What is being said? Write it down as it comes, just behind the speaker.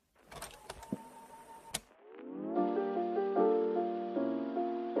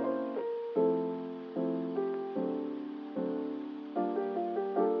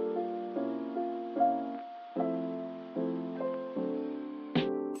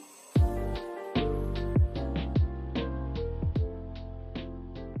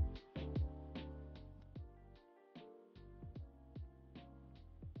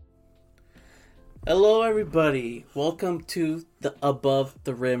Hello, everybody. Welcome to the Above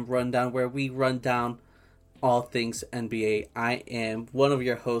the Rim rundown, where we run down all things NBA. I am one of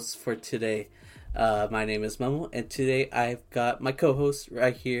your hosts for today. My name is Memo, and today I've got my co-host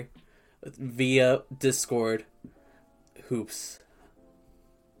right here via Discord, Hoops.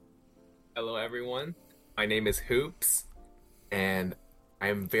 Hello, everyone. My name is Hoops, and I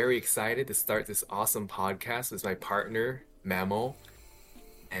am very excited to start this awesome podcast with my partner, Mamo.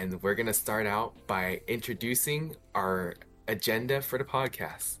 And we're going to start out by introducing our agenda for the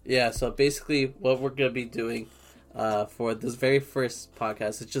podcast. Yeah, so basically, what we're gonna be doing for this very first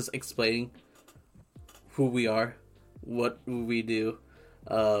podcast is just explaining who we are, what we do,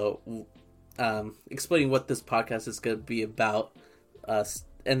 uh, explaining what this podcast is going to be about.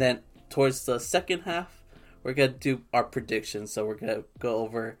 And then towards the second half, we're going to do our predictions. So we're going to go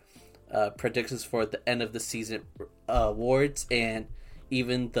over predictions for the end of the season awards and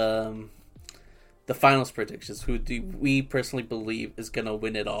even the finals predictions. Who do we personally believe is going to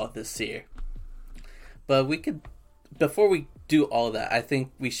win it all this year? But we could, before we do all that, I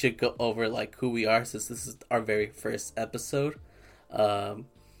think we should go over like who we are, since this is our very first episode. Um,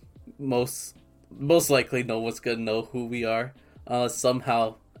 most likely, no one's gonna know who we are.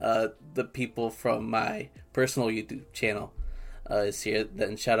 Somehow, the people from my personal YouTube channel is here.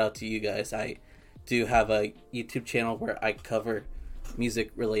 Then shout out to you guys. I do have a YouTube channel where I cover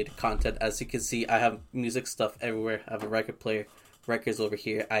music related content. As you can see, I have music stuff everywhere. I have a record player, records over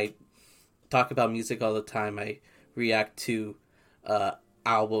here. I talk about music all the time. I react to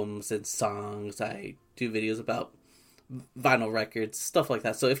albums and songs. I do videos about vinyl records, stuff like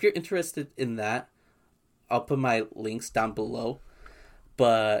that. So if you're interested in that, I'll put my links down below.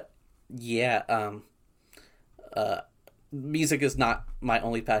 But yeah, music is not my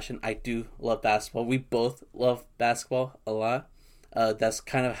only passion. I do love basketball. We both love basketball a lot. That's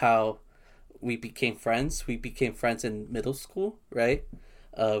kind of how we became friends. We became friends in middle school, right?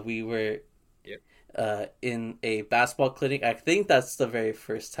 We were Yep. in a basketball clinic. I think that's the very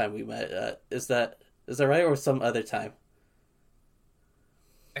first time we met. Is that right, or some other time?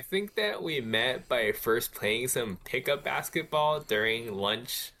 I think that we met by first playing some pickup basketball during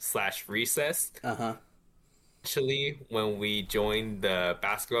lunch/recess. Uh huh. Actually, when we joined the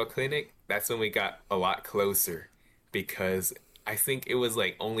basketball clinic, that's when we got a lot closer because I think it was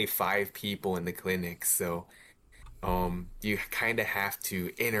like only five people in the clinic. So you kind of have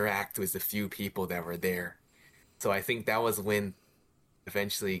to interact with the few people that were there. So I think that was when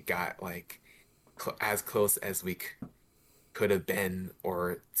eventually got like as close as we could have been,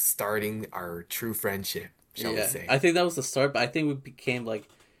 or starting our true friendship, shall we Yeah, say. I think that was the start, but I think we became like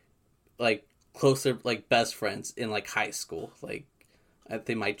closer, like best friends in like high school. Like I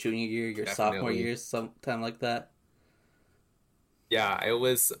think my junior year, your sophomore Definitely. year, sometime like that. Yeah, it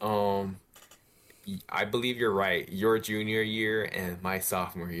was I believe you're right. Your junior year and my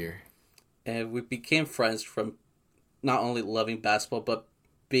sophomore year. And we became friends from not only loving basketball but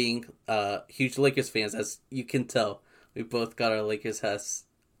being huge Lakers fans. As you can tell, we both got our Lakers hats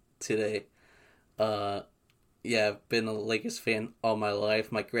today. Uh, yeah, I've been a Lakers fan all my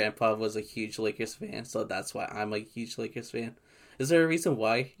life. My grandpa was a huge Lakers fan, so that's why I'm a huge Lakers fan. Is there a reason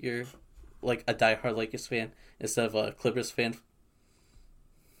why you're like a diehard Lakers fan instead of a Clippers fan?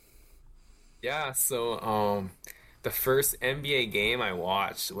 Yeah, so the first NBA game I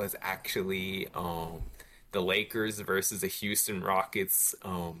watched was actually the Lakers versus the Houston Rockets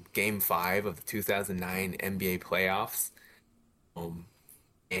game 5 of the 2009 NBA playoffs. Um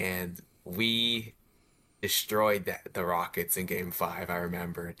and we destroyed the Rockets in game 5, I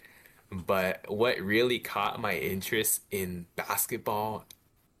remember. But what really caught my interest in basketball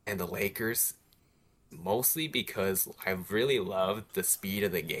and the Lakers, mostly because I really loved the speed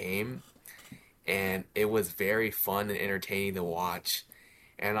of the game, and it was very fun and entertaining to watch.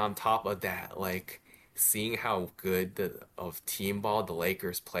 And on top of that, like seeing how good of team ball the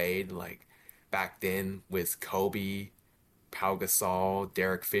Lakers played, like back then with Kobe, Pau Gasol,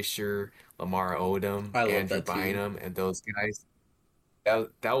 Derek Fisher, Lamar Odom, I love Andrew that team. Bynum, and those guys.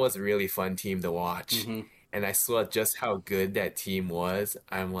 That was a really fun team to watch. Hmm. And I saw just how good that team was.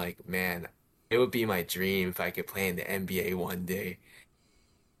 I'm like, man, it would be my dream if I could play in the NBA one day.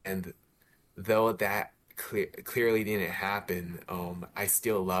 And though that clearly didn't happen, I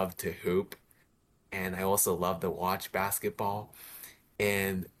still love to hoop, and I also love to watch basketball.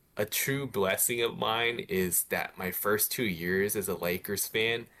 And a true blessing of mine is that my first 2 years as a Lakers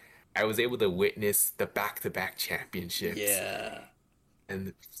fan, I was able to witness the back-to-back championships. Yeah.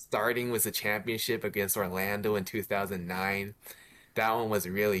 And starting with the championship against Orlando in 2009, that one was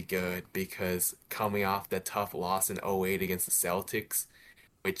really good because coming off the tough loss in '08 against the Celtics,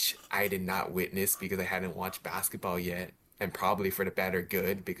 which I did not witness because I hadn't watched basketball yet, and probably for the better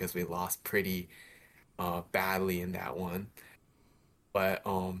good because we lost pretty badly in that one. But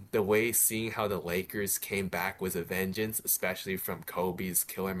the way seeing how the Lakers came back was a vengeance, especially from Kobe's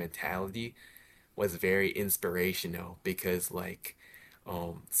killer mentality, was very inspirational because like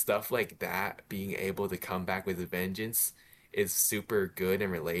stuff like that, being able to come back with a vengeance is super good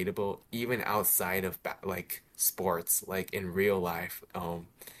and relatable, even outside of like sports, like in real life.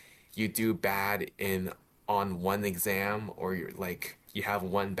 You do bad in on one exam or you're like you have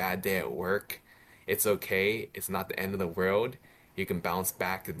one bad day at work, it's okay. It's not the end of the world. You can bounce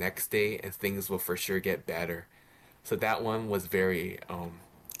back the next day and things will for sure get better. So that one was very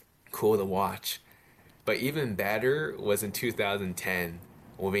cool to watch. But even better was in 2010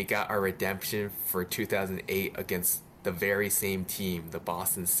 when we got our redemption for 2008 against the very same team, the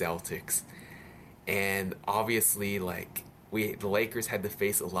Boston Celtics. And obviously, like the Lakers had to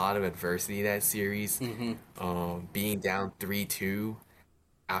face a lot of adversity in that series, Mm-hmm. being down 3-2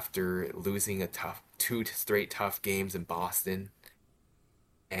 after losing a tough two straight tough games in Boston,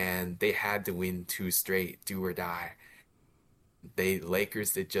 and they had to win two straight, do or die. They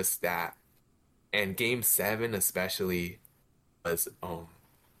Lakers did just that, and Game Seven especially was a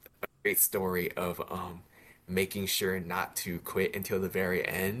great story of making sure not to quit until the very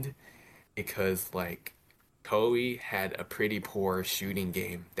end because like Kobe had a pretty poor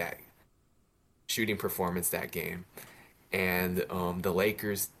shooting performance that game, and the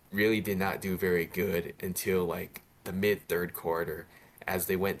Lakers really did not do very good until like the mid third quarter, as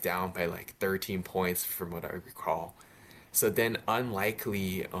they went down by like 13 points from what I recall. So then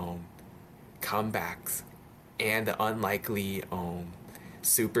unlikely comebacks and the unlikely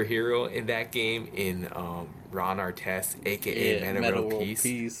superhero in that game in Ron Artest, aka Yeah, Meta Meta World World Peace,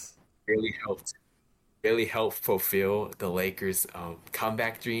 Peace. really helped fulfill the Lakers'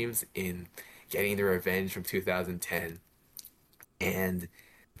 comeback dreams in getting the revenge from 2010. And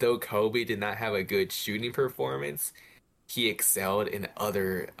though Kobe did not have a good shooting performance, he excelled in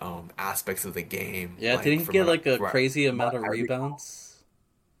other aspects of the game. Yeah, Like didn't he get like a crazy from what amount of I recall, rebounds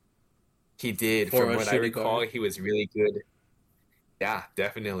he did. for From a what I shooting recall, guard? he was really good. Yeah,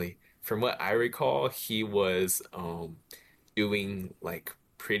 definitely. From what I recall, he was doing like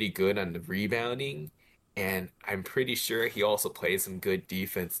pretty good on the rebounding, and I'm pretty sure he also played some good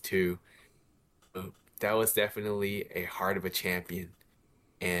defense too. That was definitely a heart of a champion,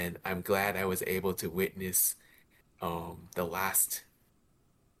 and I'm glad I was able to witness the last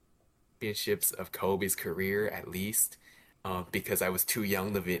championships of Kobe's career at least, because I was too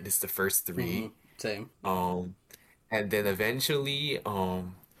young to witness the first Mm-hmm. three. Same. Um, and then eventually,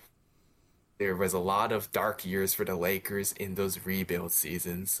 there was a lot of dark years for the Lakers in those rebuild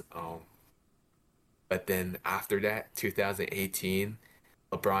seasons. But then after that, 2018,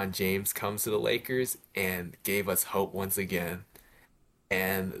 LeBron James comes to the Lakers and gave us hope once again.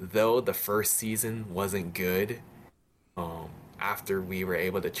 And though the first season wasn't good, um, after we were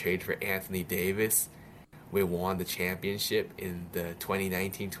able to trade for Anthony Davis, we won the championship in the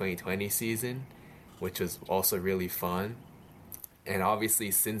 2019-2020 season, which was also really fun. And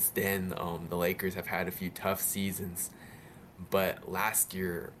obviously, since then, the Lakers have had a few tough seasons. But last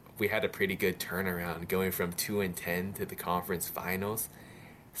year, we had a pretty good turnaround, going from 2-10 to the conference finals.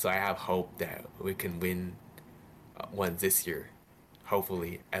 So I have hope that we can win one this year,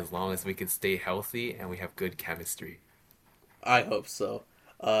 hopefully, as long as we can stay healthy and we have good chemistry. I hope so.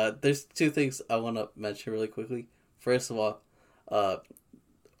 There's two things I want to mention really quickly. First of all, uh,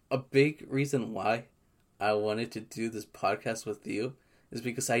 a big reason why I wanted to do this podcast with you is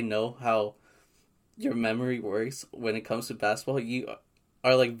because I know how your memory works when it comes to basketball. You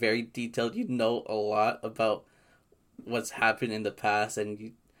are like very detailed. You know a lot about what's happened in the past,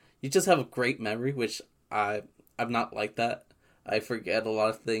 and you just have a great memory, which I'm not like that. I forget a lot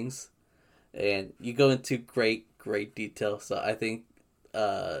of things, and you go into great detail. So I think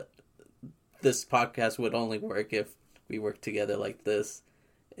uh, this podcast would only work if we work together like this.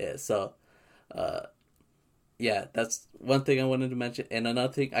 Yeah, so uh, yeah, that's one thing I wanted to mention. And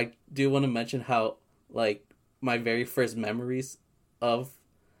another thing I do want to mention how like my very first memories of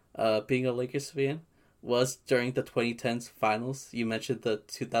being a Lakers fan was during the 2010s finals. You mentioned the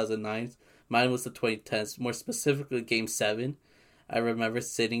 2009s. Mine was the 2010s, more specifically Game 7. I remember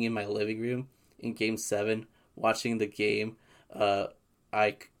sitting in my living room in Game 7 watching the game.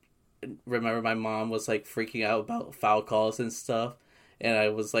 I remember my mom was like freaking out about foul calls and stuff. And I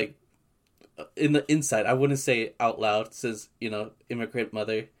was like, in the inside, I wouldn't say it out loud since, immigrant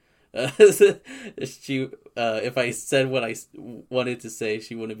mother. She, if I said what I wanted to say,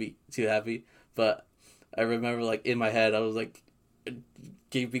 she wouldn't be too happy. But I remember, like, in my head, I was like,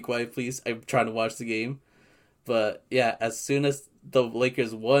 can you be quiet, please? I'm trying to watch the game. But yeah, as soon as the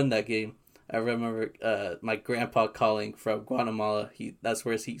Lakers won that game, I remember my grandpa calling from Guatemala. That's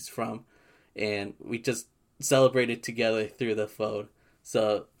where he's from, and we just celebrated together through the phone.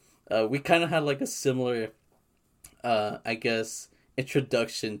 So we kind of had like a similar, I guess,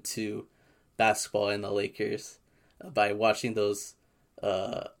 introduction to basketball and the Lakers by watching those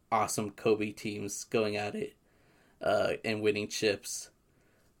awesome Kobe teams going at it and winning chips.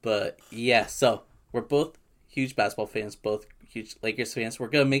 But yeah, so we're both huge basketball fans, both huge Lakers fans. We're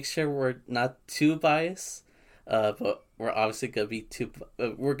gonna make sure we're not too biased, but we're obviously gonna be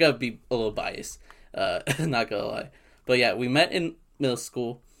we're gonna be a little biased. Not gonna lie, but yeah, we met in middle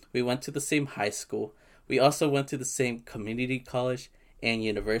school. We went to the same high school. We also went to the same community college and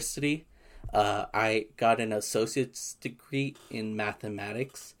university. I got an associate's degree in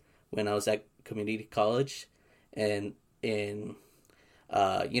mathematics when I was at community college, and in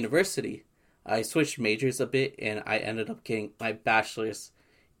university, I switched majors a bit, and I ended up getting my bachelor's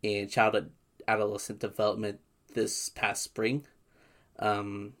in childhood adolescent development this past spring.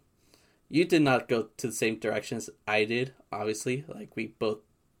 You did not go to the same directions I did, obviously. Like, we both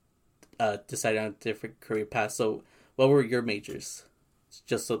decided on different career paths. So, what were your majors?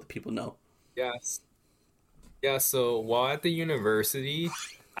 Just so the people know. Yes. Yeah, so while at the university,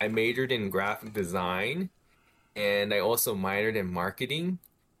 I majored in graphic design and I also minored in marketing.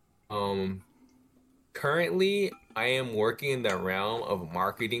 Um, Currently, I am working in the realm of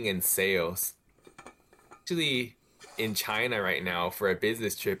marketing and sales. Actually, in China right now for a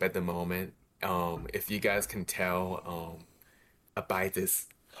business trip at the moment. If you guys can tell, by this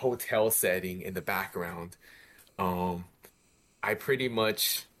hotel setting in the background, um, I pretty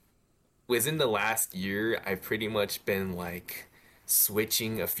much within the last year, I've pretty much been like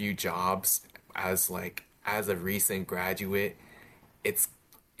switching a few jobs as a recent graduate. It's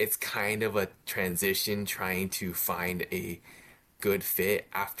it's kind of a transition trying to find a good fit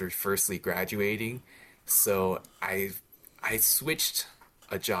after firstly graduating. So I switched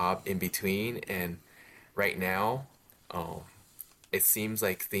a job in between, and right now, um, it seems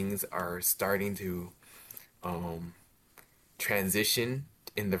like things are starting to um, transition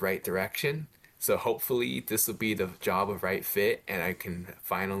in the right direction. So hopefully this will be the job of right fit, and I can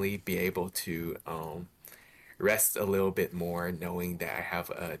finally be able to rest a little bit more, knowing that I have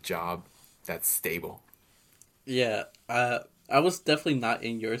a job that's stable. Yeah, I was definitely not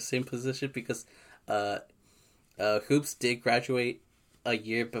in your same position because uh, Hoops did graduate a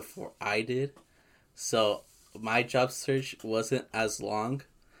year before I did. So my job search wasn't as long.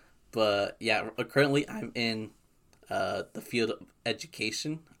 But yeah, currently I'm in the field of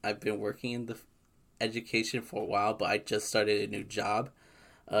education. I've been working in the education for a while, but I just started a new job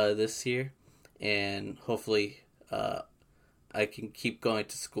this year, and hopefully I can keep going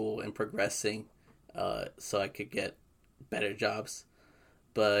to school and progressing, so I could get better jobs.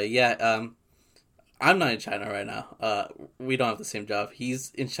 But yeah, I'm not in China right now. We don't have the same job.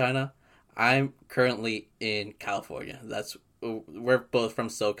 He's in China. I'm currently in California. We're both from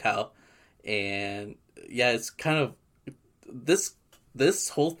SoCal, and yeah, it's kind of this this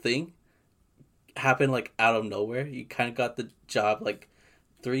whole thing happened like out of nowhere. You kind of got the job like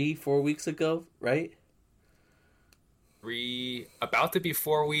 3 4 weeks ago, right? About to be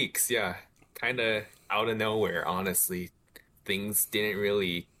 4 weeks, yeah. Kind of out of nowhere, honestly. Things didn't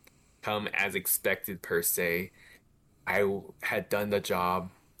really come as expected per se. Had done the job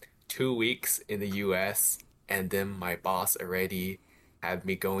 2 weeks in the US, and then my boss already had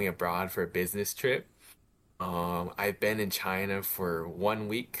me going abroad for a business trip. I've been in China for 1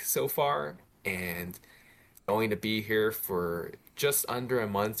 week so far, and going to be here for just under a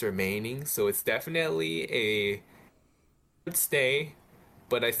month remaining. So it's definitely a good stay,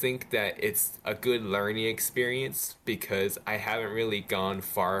 but I think that it's a good learning experience because I haven't really gone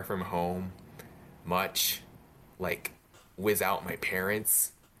far from home much, like without my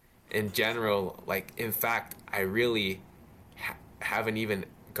parents. In general, like in fact, I really haven't even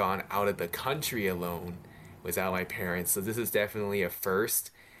gone out of the country alone without my parents. So this is definitely a first,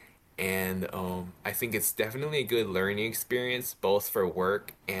 and I think it's definitely a good learning experience both for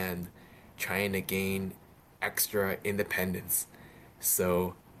work and trying to gain extra independence.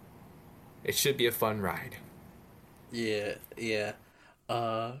 So it should be a fun ride. Yeah, yeah.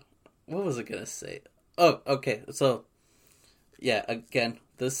 Uh, what was I gonna say? Oh, okay. So yeah, again,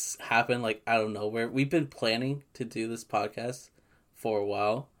 this happened like out of nowhere. We've been planning to do this podcast for a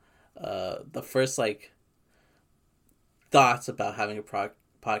while. The first like thoughts about having a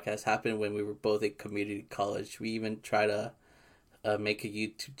podcast happened when we were both in community college. We even tried to make a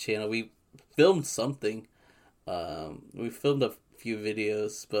YouTube channel. We filmed something. We filmed a few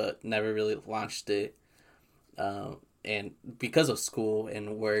videos, but never really launched it. And because of school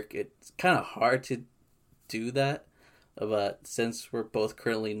and work, it's kind of hard to do that. But since we're both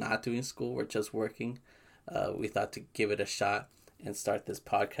currently not doing school, we're just working, we thought to give it a shot and start this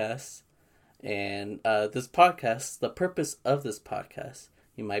podcast. And this podcast, the purpose of this podcast,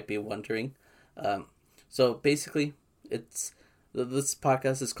 you might be wondering. So basically, it's this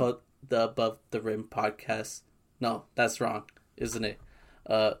podcast is called the Above the Rim Podcast. No, that's wrong, isn't it?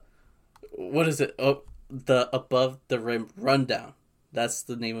 What is it? Oh, the Above the Rim Rundown. That's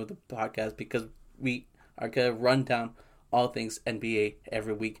the name of the podcast because we are gonna run down all things NBA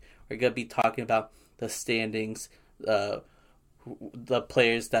every week. We're gonna be talking about the standings, the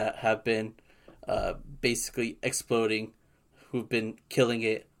players that have been basically exploding, who've been killing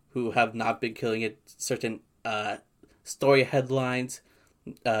it, who have not been killing it, certain story headlines,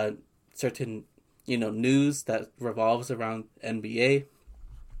 certain news that revolves around NBA.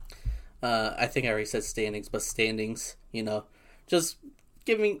 I think I already said standings, but standings, just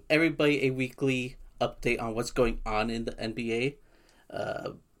giving everybody a weekly update on what's going on in the NBA.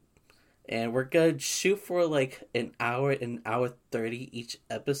 And we're gonna shoot for like an hour 30 each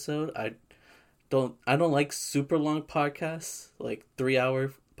episode. I don't like super long podcasts, like 3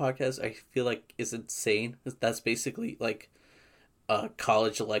 hour podcasts. I feel like is insane. That's basically like a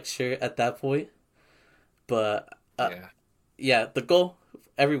college lecture at that point. But yeah, the goal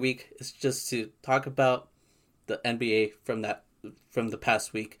every week is just to talk about the NBA from the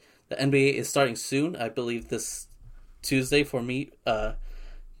past week. The NBA is starting soon. I believe this Tuesday for me.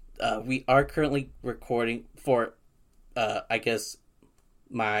 We are currently recording for, I guess,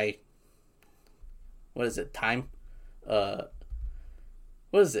 my, what is it, time? What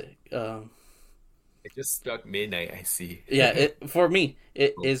is it? It just struck midnight, I see. Yeah, for me,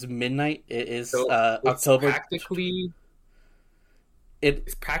 it is midnight. It is So it's October. practically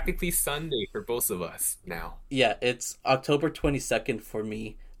it's practically Sunday for both of us now. Yeah, it's October 22nd for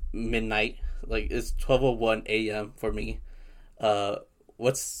me, midnight. Like, it's 12:01 a.m. for me.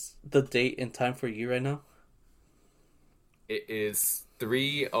 What's the date and time for you right now? It is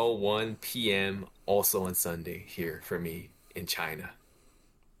 3:01 p.m. also on Sunday here for me in China.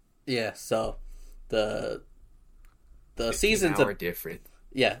 Yeah, so the 15 seasons hour of difference.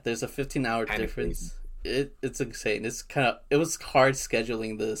 yeah, there's a 15-hour Kind of crazy. difference. It's insane. It was hard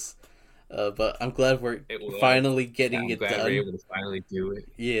scheduling this, but I'm glad we're It was. finally Yeah, getting I'm it glad we're done. able to finally do it.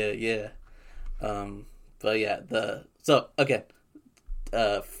 Yeah, yeah. But yeah, so again,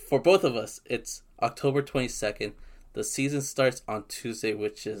 for both of us, it's October 22nd. The season starts on Tuesday,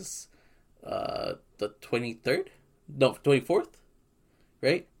 which is the 23rd? No, 24th,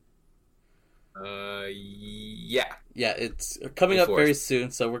 right? Yeah, Yeah, it's coming up very 24th.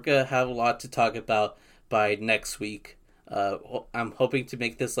 soon, so we're gonna have a lot to talk about by next week. I'm hoping to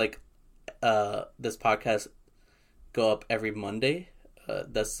make this this podcast go up every Monday.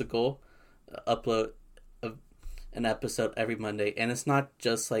 That's the goal. Upload a, an episode every Monday, and it's not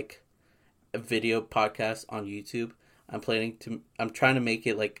just like a video podcast on YouTube. I'm trying to make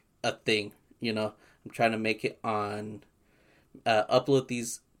it like a thing. I'm trying to make it on upload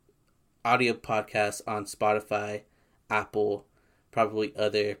these audio podcasts on Spotify, Apple, probably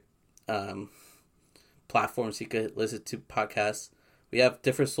other um, platforms you could listen to podcasts. We have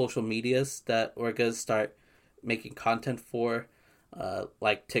different social medias that we're going to start making content for,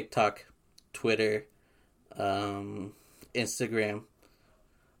 like TikTok, Twitter, Instagram.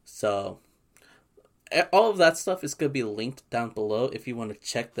 So all of that stuff is going to be linked down below if you want to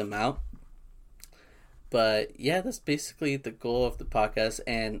check them out. But yeah, that's basically the goal of the podcast.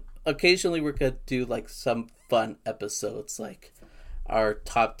 And occasionally we're going to do like some fun episodes, like our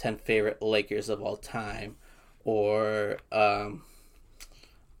top 10 favorite Lakers of all time. Or,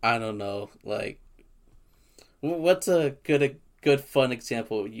 I don't know, like, what's a good fun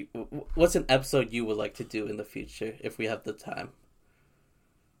example? What's an episode you would like to do in the future if we have the time?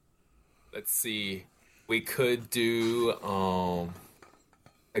 Let's see. We could do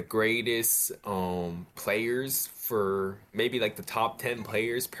the greatest players for maybe like the top 10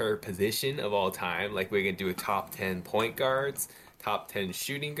 players per position of all time. Like we can do a top 10 point guards, top 10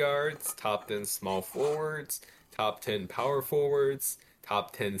 shooting guards, top 10 small forwards, top 10 power forwards,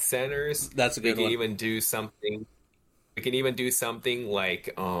 top 10 centers. That's a We good can one. even do something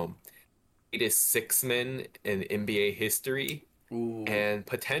like greatest six men in NBA history, Ooh, and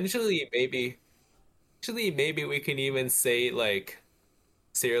potentially maybe actually maybe we can even say like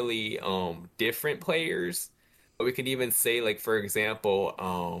necessarily different players, but we can even say like for example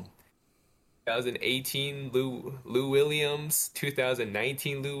 2018 Lou Williams,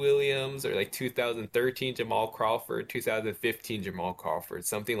 2019 Lou Williams, or like 2013 Jamal Crawford, 2015 Jamal Crawford,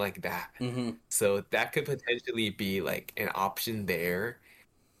 something like that. Hmm. So that could potentially be like an option there.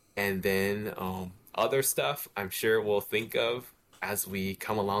 And then other stuff I'm sure we'll think of as we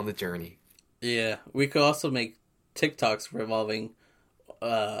come along the journey. Yeah, we could also make TikToks revolving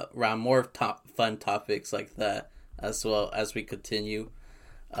around more fun topics like that as well as we continue.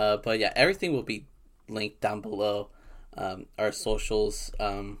 But yeah, everything will be linked down below. Our socials,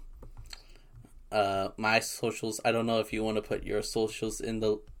 my socials. I don't know if you want to put your socials in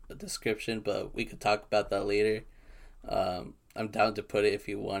the description, but we could talk about that later. I'm down to put it if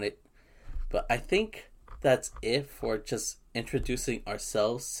you want it. But I think that's it for just introducing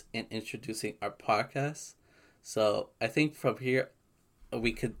ourselves and introducing our podcast. So I think from here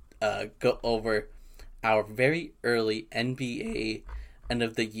we could go over our very early NBA end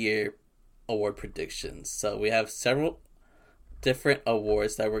of the year award predictions. So we have several different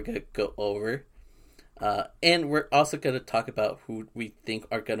awards that we're going to go over. And we're also going to talk about who we think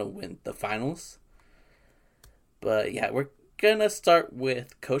are going to win the finals. But yeah, we're going to start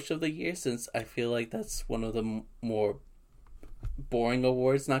with Coach of the Year since I feel like that's one of the more boring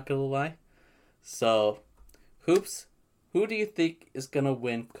awards, not going to lie. So, Hoops, who do you think is going to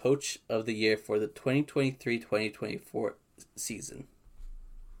win Coach of the Year for the 2023-2024 season?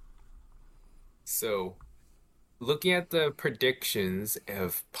 So, looking at the predictions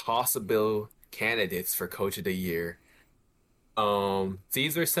of possible candidates for Coach of the Year,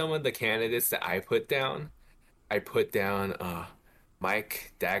 these are some of the candidates that I put down. I put down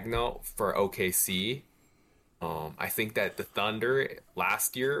Mike Dagnall for OKC. I think that the Thunder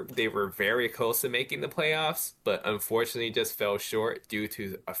last year they were very close to making the playoffs, but unfortunately just fell short due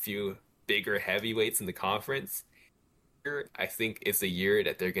to a few bigger heavyweights in the conference. I think it's a year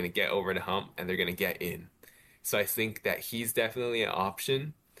that they're going to get over the hump and they're going to get in. So I think that he's definitely an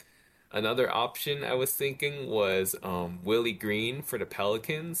option. Another option I was thinking was Willie Green for the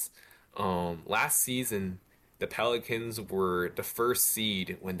Pelicans. Last season, the Pelicans were the first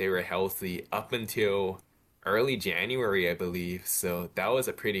seed when they were healthy up until early January, I believe. So that was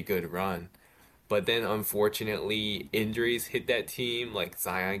a pretty good run. But then unfortunately, injuries hit that team, like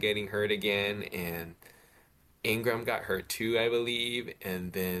Zion getting hurt again, and Ingram got hurt too, I believe,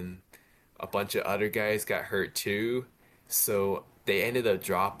 and then a bunch of other guys got hurt too. So they ended up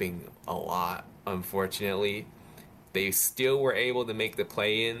dropping a lot, unfortunately. They still were able to make the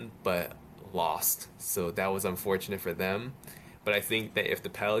play in, but lost. So that was unfortunate for them. But I think that if the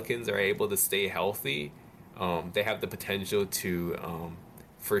Pelicans are able to stay healthy, they have the potential to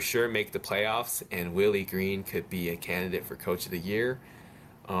for sure make the playoffs, and Willie Green could be a candidate for Coach of the Year.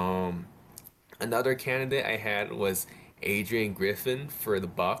 Um, Another candidate I had was Adrian Griffin for the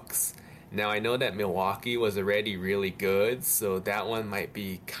Bucks. Now I know that Milwaukee was already really good, so that one might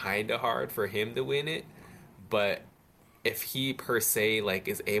be kind of hard for him to win it. But if he per se like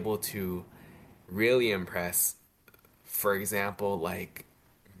is able to really impress, for example, like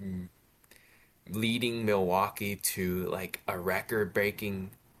leading Milwaukee to like a record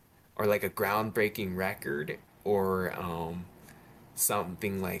breaking or like a groundbreaking record or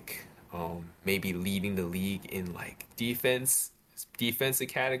something like maybe leading the league in like defensive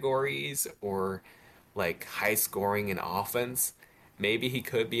categories or like high scoring in offense. Maybe he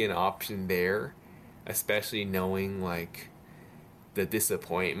could be an option there, especially knowing like the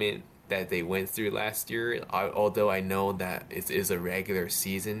disappointment that they went through last year. Although I know that it is a regular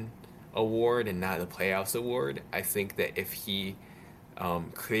season award and not a playoffs award, I think that if he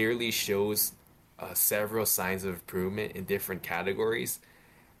clearly shows several signs of improvement in different categories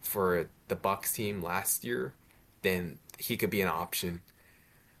for the Bucks team last year, then he could be an option.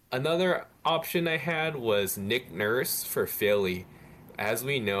 Another option I had was Nick Nurse for Philly. As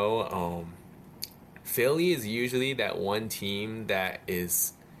we know, Philly is usually that one team that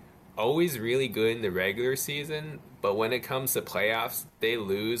is always really good in the regular season, but when it comes to playoffs, they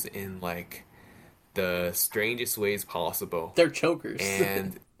lose in like the strangest ways possible. They're chokers.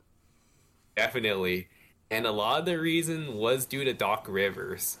 And definitely. And a lot of the reason was due to Doc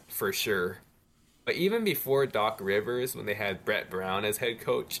Rivers, for sure. But even before Doc Rivers, when they had Brett Brown as head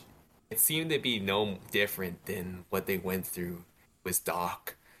coach, it seemed to be no different than what they went through with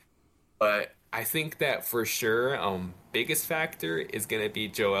Doc. But I think that for sure, biggest factor is going to be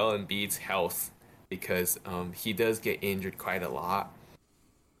Joel Embiid's health because he does get injured quite a lot.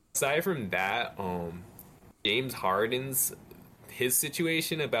 Aside from that, James Harden's his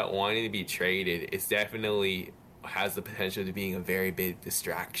situation about wanting to be traded is definitely has the potential to being a very big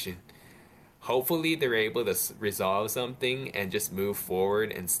distraction. Hopefully, they're able to resolve something and just move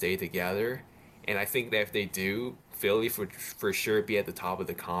forward and stay together. And I think that if they do, Philly for sure be at the top of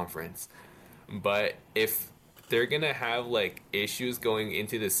the conference. But if they're gonna have like issues going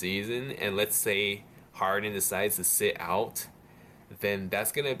into the season, and let's say Harden decides to sit out, then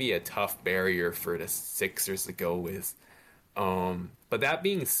that's gonna be a tough barrier for the Sixers to go with. But that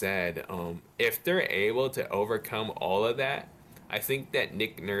being said, if they're able to overcome all of that, I think that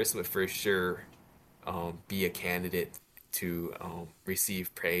Nick Nurse would for sure be a candidate to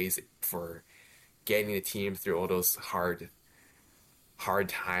receive praise for getting the team through all those hard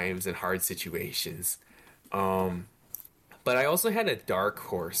times and hard situations. Um, but I also had a dark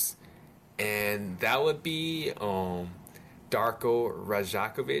horse, and that would be Darko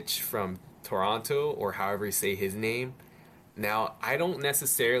Rajakovic from Toronto, or however you say his name. Now, I don't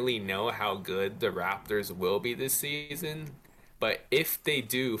necessarily know how good the Raptors will be this season, but if they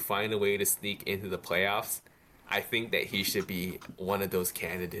do find a way to sneak into the playoffs, I think that he should be one of those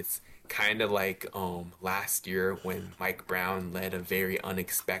candidates. Kind of like last year when Mike Brown led a very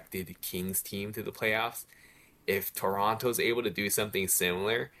unexpected Kings team to the playoffs. If Toronto's able to do something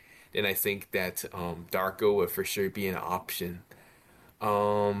similar, then I think that Darko would for sure be an option.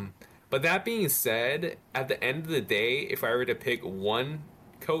 Um, but that being said, at the end of the day, if I were to pick one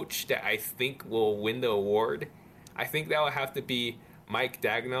coach that I think will win the award, I think that would have to be Mike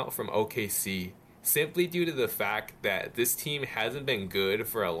Dagnall from OKC. Simply due to the fact that this team hasn't been good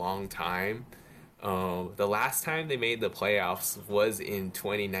for a long time. The last time they made the playoffs was in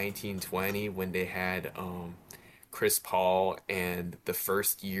 2019-20 when they had Chris Paul, and the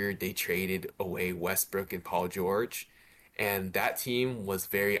first year they traded away Westbrook and Paul George, and that team was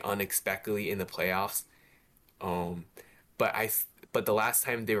very unexpectedly in the playoffs. Um, but I but the last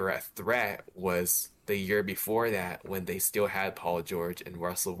time they were a threat was the year before that when they still had Paul George and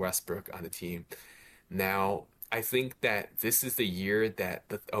Russell Westbrook on the team. Now, I think that this is the year that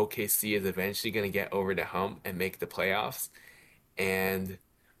the OKC is eventually going to get over the hump and make the playoffs. And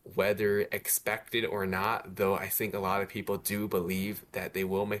whether expected or not, though I think a lot of people do believe that they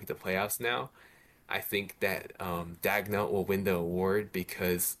will make the playoffs now, I think that Dagnall will win the award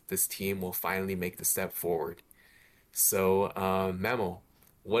because this team will finally make the step forward. So, Memo,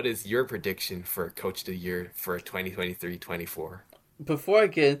 what is your prediction for Coach of the Year for 2023-24? Before I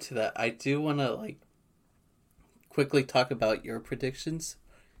get into that, I do want to quickly talk about your predictions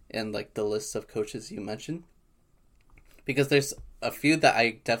and the list of coaches you mentioned, because there's a few that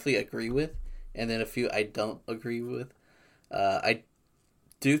I definitely agree with, and then a few I don't agree with. I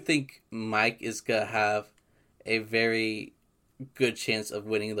do think Mike is gonna have a very good chance of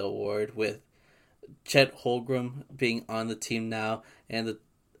winning the award, with Chet Holmgren being on the team now, and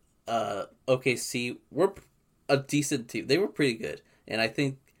the OKC were a decent team. They were pretty good, and I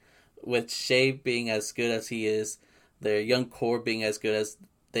think with Shea being as good as he is, their young core being as good as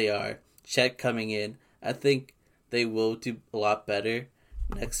they are, Chet coming in, I think they will do a lot better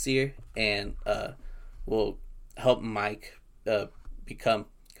next year, and will help Mike become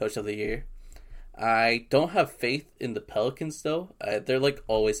Coach of the Year. I don't have faith in the Pelicans, though. They're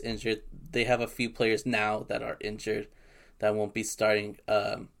always injured. They have a few players now that are injured that won't be starting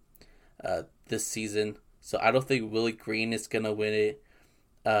this season. So I don't think Willie Green is going to win it.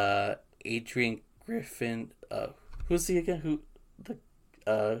 Adrian Griffin, who's he again?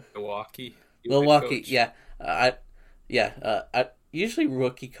 Milwaukee. Milwaukee, yeah. Usually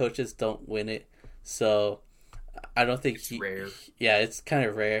rookie coaches don't win it, so I don't think it's rare. Yeah, it's kind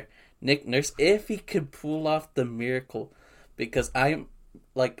of rare. Nick Nurse, if he could pull off the miracle, because I'm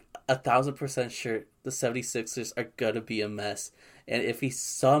 1,000% sure the 76ers are gonna be a mess, and if he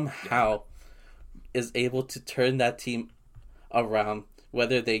somehow is able to turn that team around,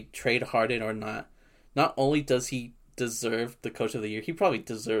 whether they trade Harden or not only does he deserve the Coach of the Year, he probably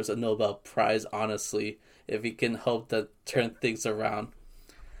deserves a Nobel Prize, honestly, if he can help to turn things around.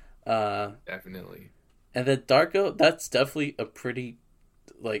 Definitely. And then Darko, that's definitely a pretty,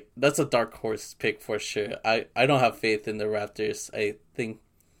 that's a dark horse pick for sure. I don't have faith in the Raptors. I think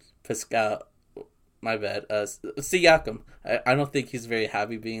Pascal, my bad, Siakam, I don't think he's very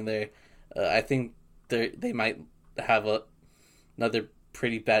happy being there. I think they might have another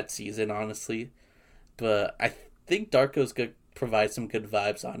pretty bad season, honestly. But I think Darko's going to provide some good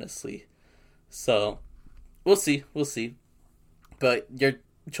vibes, honestly. So, we'll see. But your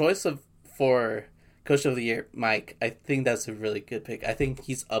choice for Coach of the Year, Mike, I think that's a really good pick. I think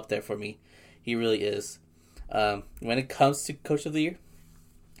he's up there for me. He really is. When it comes to Coach of the Year,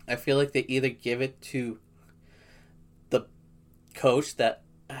 I feel like they either give it to the coach that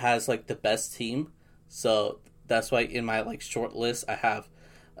has the best team. So that's why in my short list I have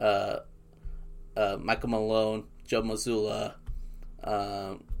Michael Malone, Joe Mazzulla,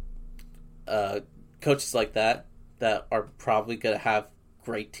 uh, coaches like that are probably going to have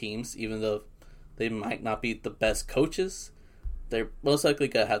great teams, even though they might not be the best coaches. They're most likely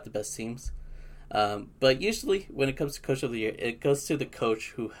going to have the best teams. But usually, when it comes to coach of the year, it goes to the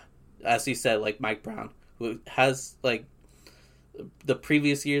coach who, as you said, like Mike Brown, who has like the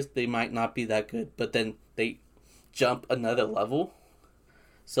previous years they might not be that good, but then they jump another level.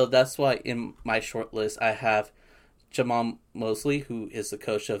 So that's why in my short list I have Jamal Mosley, who is the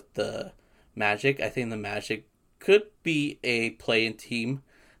coach of the Magic. I think the Magic could be a play-in team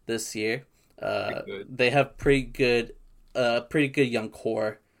this year. Pretty good. They have pretty good young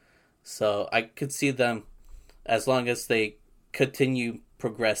core, so I could see them, as long as they continue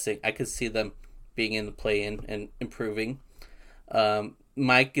progressing, I could see them being in the play-in and improving.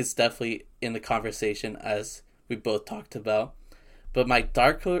 Mike is definitely in the conversation, as we both talked about. But my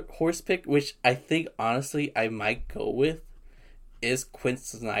dark horse pick, which I think honestly I might go with, is Quinn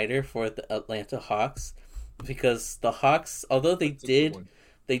Snyder for the Atlanta Hawks, because the Hawks, although That's a good one.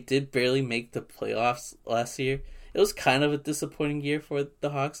 they did barely make the playoffs last year, it was kind of a disappointing year for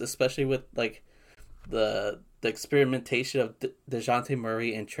the Hawks, especially with like the experimentation of Dejounte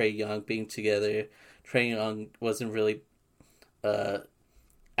Murray and Trae Young being together. Trae Young wasn't really uh,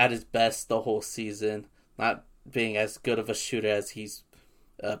 at his best the whole season, not being as good of a shooter as he's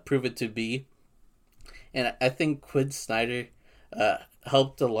proven to be. And I think Quinn Snyder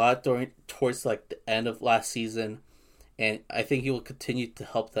helped a lot towards like the end of last season, and I think he will continue to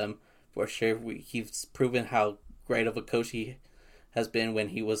help them for sure. He's proven how great of a coach he has been when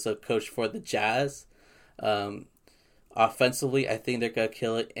he was a coach for the Jazz. Um, Offensively, I think they're gonna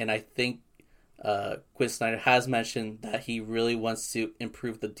kill it, and I think Quinn Snyder has mentioned that he really wants to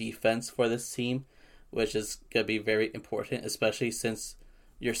improve the defense for this team, which is gonna be very important, especially since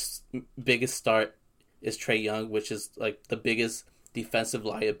your biggest start is Trae Young, which is like the biggest defensive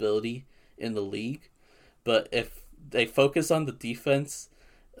liability in the league. But if they focus on the defense,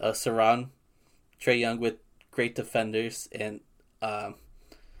 surround Trae Young with great defenders, and um,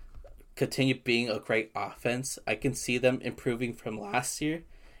 continue being a great offense, I can see them improving from last year,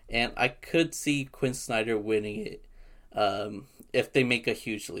 and I could see Quinn Snyder winning it if they make a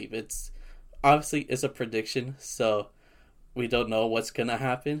huge leap. It's obviously is a prediction, so we don't know what's gonna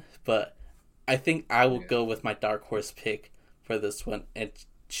happen, but I think I will Yeah. go with my dark horse pick for this one and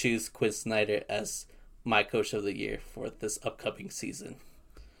choose Quinn Snyder as my coach of the year for this upcoming season.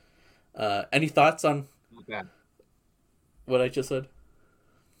 Any thoughts on Not bad. what I just said?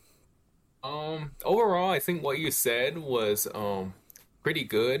 Overall, I think what you said was pretty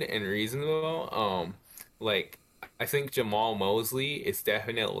good and reasonable. Like I think Jamal Mosley is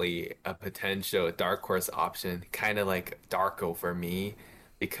definitely a potential dark horse option, kind of like Darko for me,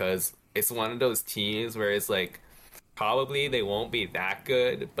 because it's one of those teams where it's like probably they won't be that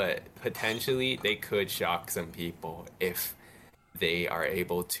good, but potentially they could shock some people if they are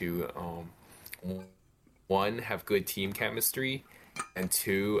able to one, have good team chemistry, and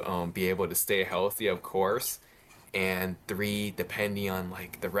two, be able to stay healthy, of course, and three, depending on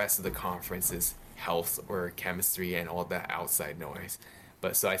like the rest of the conference's health or chemistry and all that outside noise.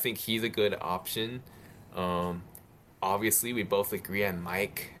 But so I think he's a good option. Um, Obviously, we both agree on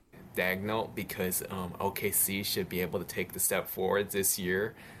Mike Dagnall because OKC should be able to take the step forward this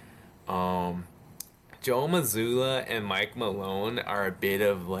year. Um, Joe Mazzulla and Mike Malone are a bit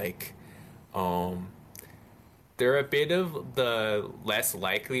of like um, they're a bit of the less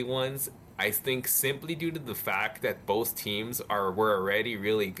likely ones. I think simply due to the fact that both teams are were already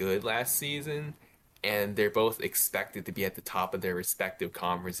really good last season, and they're both expected to be at the top of their respective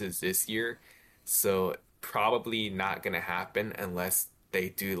conferences this year. So probably not gonna happen unless they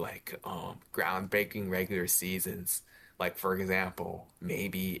do like groundbreaking regular seasons. Like for example,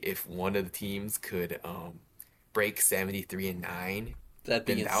 maybe if one of the teams could break 73-9, That'd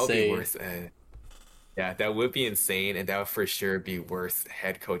be then that would be insane. worth yeah, that would be insane, and that would for sure be worth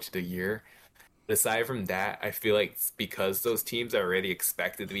head coach of the year. But aside from that, I feel like because those teams are already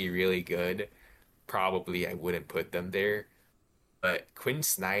expected to be really good, probably I wouldn't put them there. But Quinn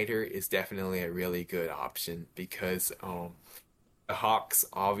Snyder is definitely a really good option because the Hawks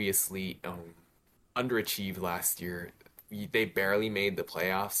obviously underachieved last year. They barely made the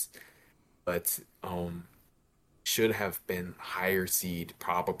playoffs, but should have been higher seed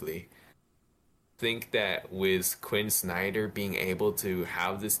probably. Think that with Quinn Snyder being able to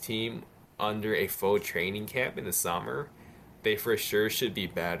have this team under a full training camp in the summer, they for sure should be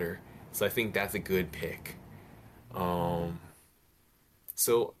better. So I think that's a good pick. Um,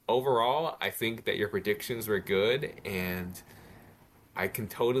 so overall, I think that your predictions were good, and I can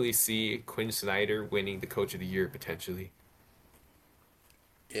totally see Quinn Snyder winning the Coach of the Year potentially.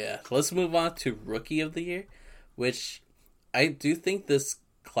 Yeah, let's move on to Rookie of the Year, which I do think this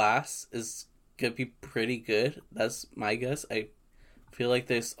class is gonna be pretty good. That's my guess. I feel like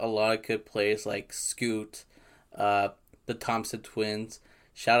there's a lot of good players like Scoot, uh, the Thompson twins.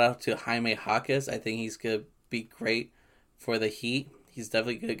 Shout out to Jaime Jaquez. I think he's gonna be great for the Heat. He's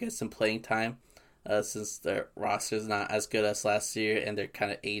definitely gonna get some playing time, since their roster is not as good as last year and they're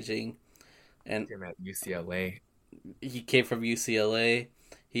kind of aging. And Him at UCLA. he came from UCLA.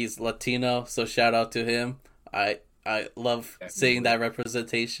 He's Latino, so shout out to him. I love seeing Definitely. that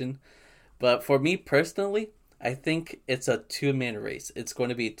representation. But for me personally, I think it's a two-man race. It's going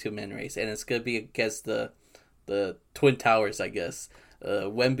to be a two-man race, and it's going to be against the Twin Towers, I guess.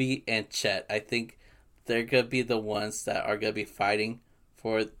 Wemby and Chet. I think they're going to be the ones that are going to be fighting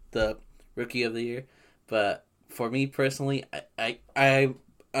for the Rookie of the Year. But for me personally,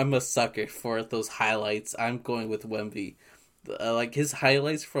 I'm a sucker for those highlights. I'm going with Wemby. Like his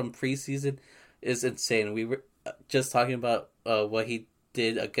highlights from preseason is insane. We were just talking about what he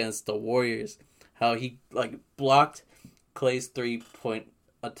did against the Warriors, how he like blocked Clay's 3-point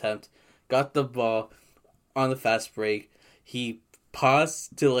attempt, got the ball on the fast break. He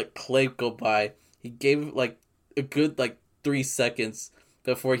paused to let Clay go by. He gave like a good like 3 seconds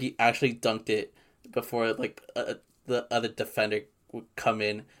before he actually dunked it. Before like the other defender would come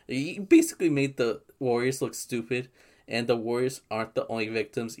in, he basically made the Warriors look stupid, and the Warriors aren't the only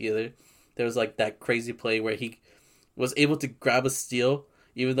victims either. There was like that crazy play where he was able to grab a steal,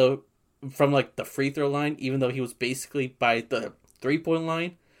 even though from like the free throw line, even though he was basically by the 3-point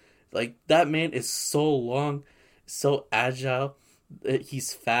line. Like that man is so long, so agile.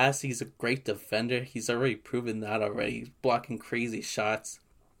 He's fast. He's a great defender. He's already proven that already. He's blocking crazy shots,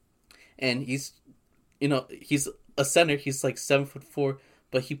 and he's a center. He's like 7'4",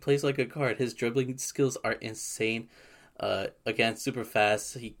 but he plays like a guard. His dribbling skills are insane. Again, super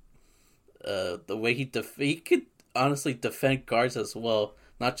fast. The way he could honestly defend guards as well,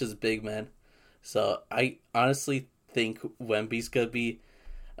 not just big men. So I honestly think Wemby's gonna be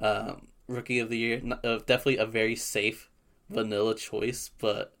Rookie of the Year. Definitely a very safe vanilla choice,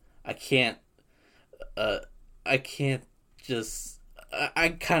 but I can't. Uh, I can't just. I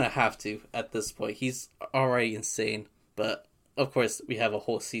kind of have to at this point. He's already insane, but of course we have a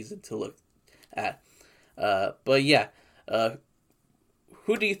whole season to look at. But yeah, uh,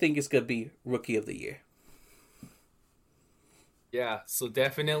 who do you think is gonna be Rookie of the Year? Yeah, so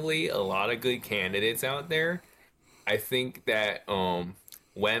definitely a lot of good candidates out there. I think that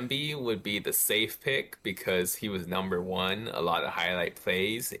Wemby would be the safe pick because he was number one, a lot of highlight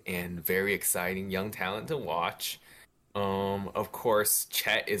plays and very exciting young talent to watch. Of course,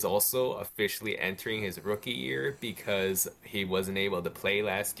 Chet is also officially entering his rookie year because he wasn't able to play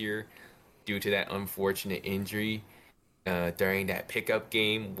last year due to that unfortunate injury during that pickup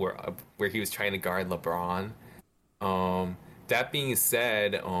game where he was trying to guard LeBron. Um, that being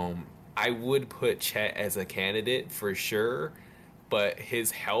said, I would put Chet as a candidate for sure, but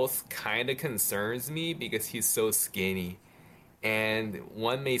his health kind of concerns me because he's so skinny. And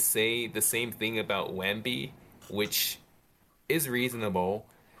one may say the same thing about Wemby, which is reasonable,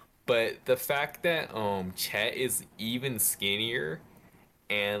 but the fact that Chet is even skinnier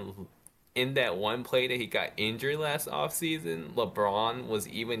and in that one play that he got injured last offseason, LeBron was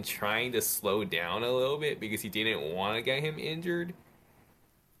even trying to slow down a little bit because he didn't want to get him injured.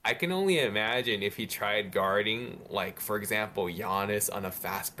 I can only imagine if he tried guarding, like, for example, Giannis on a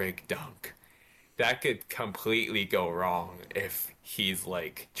fast break dunk. That could completely go wrong if he's,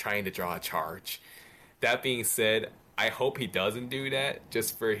 like, trying to draw a charge. That being said, I hope he doesn't do that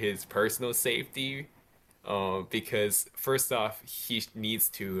just for his personal safety. Because first off, he needs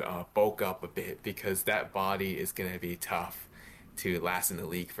to bulk up a bit because that body is gonna be tough to last in the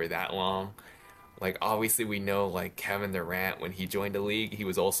league for that long. Like obviously we know like Kevin Durant when he joined the league, he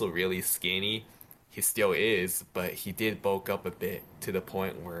was also really skinny. He still is, but he did bulk up a bit to the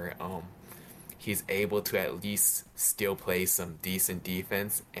point where he's able to at least still play some decent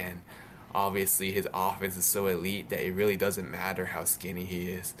defense and obviously his offense is so elite that it really doesn't matter how skinny he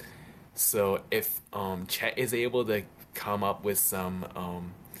is. So if Chet is able to come up with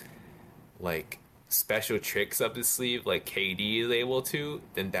some like special tricks up his sleeve like KD is able to,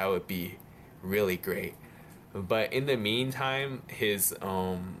 then that would be really great. But in the meantime, his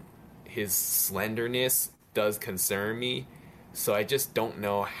slenderness does concern me. So I just don't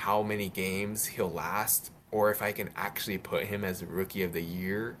know how many games he'll last or if I can actually put him as rookie of the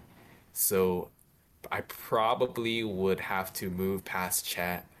year. So I probably would have to move past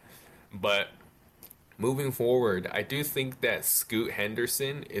Chet. But moving forward, I do think that Scoot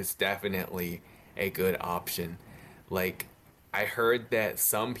Henderson is definitely a good option. Like I heard that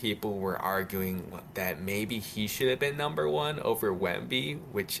some people were arguing that maybe he should have been number one over Wemby,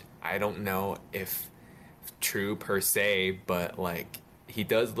 which I don't know if true per se, but like he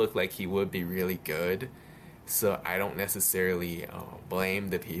does look like he would be really good. So I don't necessarily blame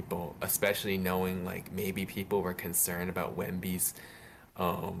the people, especially knowing like maybe people were concerned about Wemby's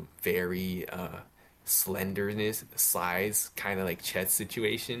very slenderness, size, kind of like Chet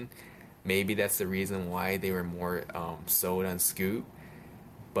situation. Maybe that's the reason why they were more sold on Scoot.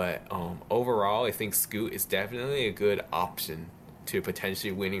 But overall, I think Scoot is definitely a good option to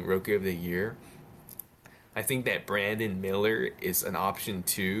potentially winning Rookie of the Year. I think that Brandon Miller is an option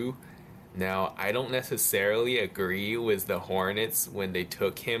too. Now, I don't necessarily agree with the Hornets when they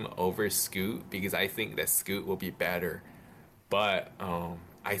took him over Scoot because I think that Scoot will be better. But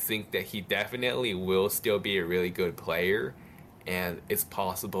I think that he definitely will still be a really good player, and it's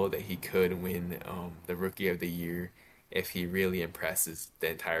possible that he could win the Rookie of the Year if he really impresses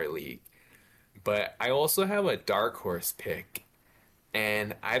the entire league. But I also have a dark horse pick,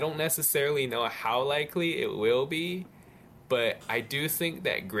 and I don't necessarily know how likely it will be, but I do think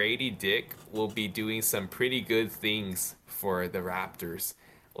that Grady Dick will be doing some pretty good things for the Raptors.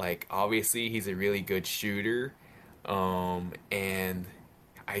 Like, obviously, he's a really good shooter, and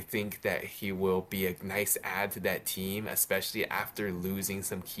I think that he will be a nice add to that team, especially after losing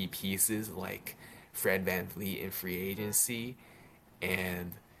some key pieces like Fred VanVleet in free agency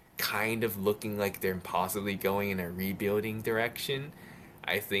and kind of looking like they're possibly going in a rebuilding direction.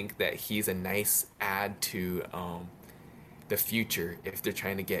 I think that he's a nice add to the future if they're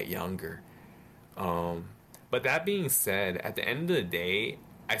trying to get younger. Um, but that being said, at the end of the day,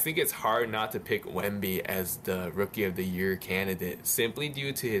 I think it's hard not to pick Wemby as the Rookie of the Year candidate simply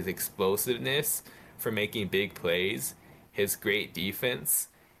due to his explosiveness for making big plays, his great defense,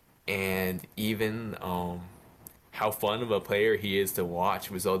 and even how fun of a player he is to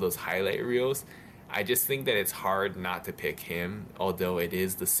watch with all those highlight reels. I just think that it's hard not to pick him, although it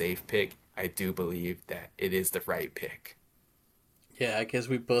is the safe pick. I do believe that it is the right pick. Yeah, I guess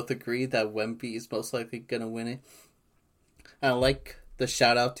we both agree that Wemby is most likely gonna win it. I like the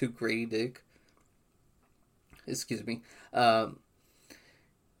shout out to Grady Dick. Excuse me. Um,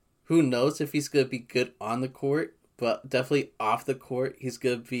 who knows if he's gonna be good on the court, but definitely off the court, he's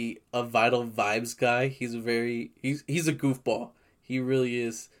gonna be a vital vibes guy. He's a goofball. He really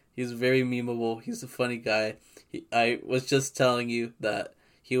is. He's very memeable. He's a funny guy. I was just telling you that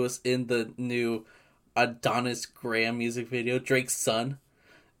he was in the new Adonis Graham music video, Drake's son.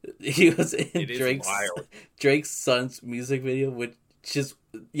 He was in It is wild. Drake's son's music video, which is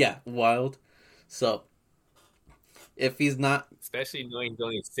yeah, wild. So if he's not, Especially knowing he's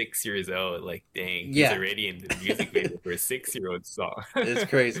only 6 years old, like dang, he's yeah, already in the music video for a 6-year-old song. it's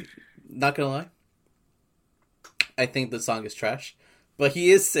crazy. Not gonna lie, I think the song is trash, but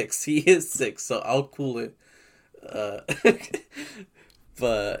he is six. He is six, so I'll cool it. Uh,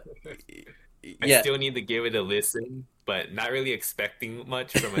 but I yeah, still need to give it a listen, but not really expecting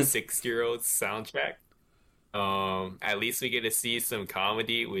much from a 6-year-old soundtrack. At least we get to see some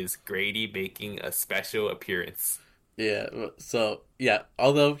comedy with Grady making a special appearance. yeah. So yeah,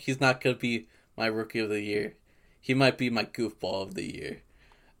 although he's not gonna be my rookie of the year, he might be my goofball of the year.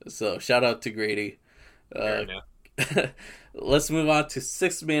 So shout out to Grady. Fair Uh, enough. let's move on to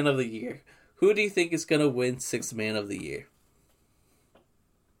sixth man of the year. Who do you think is gonna win sixth man of the year?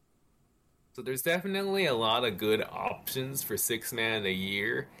 So there's definitely a lot of good options for six man of the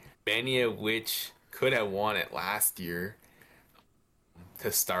year, many of which could have won it last year.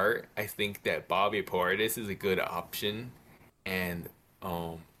 To start, I think that Bobby Portis is a good option, and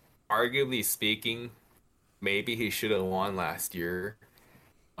arguably speaking, maybe he should have won last year.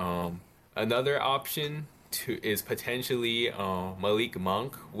 Another option is potentially Malik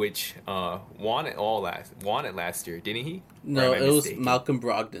Monk, which won it last year, didn't he? Or am No, I it was mistaken? Malcolm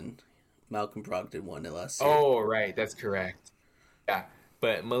Brogdon. Malcolm Brogdon won it last year. Oh, right, that's correct. Yeah,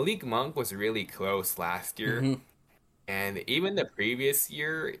 but Malik Monk was really close last year, Hmm. and even the previous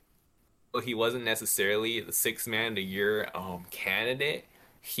year, well, he wasn't necessarily the six man of the year candidate.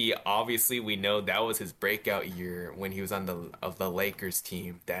 He obviously we know that was his breakout year when he was on the Lakers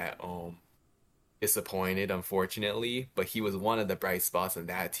team that disappointed unfortunately, but he was one of the bright spots on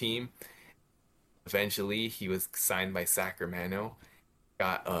that team. Eventually, he was signed by Sacramento,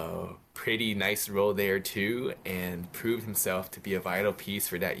 got a pretty nice role there too, and proved himself to be a vital piece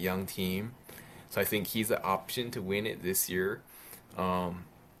for that young team. So I think he's an option to win it this year. Um,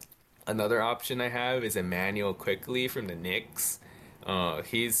 Another option I have is Emmanuel Quickly from the Knicks.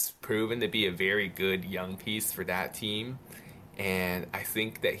 He's proven to be a very good young piece for that team, and I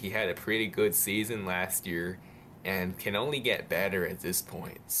think that he had a pretty good season last year. and can only get better at this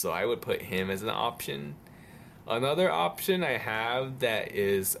point. So I would put him as an option. Another option I have that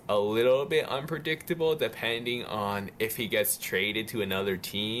is a little bit unpredictable depending on if he gets traded to another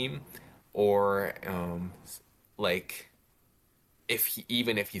team or like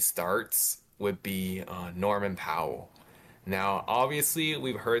even if he starts would be Norman Powell. Now, obviously,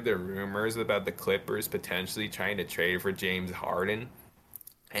 we've heard the rumors about the Clippers potentially trying to trade for James Harden.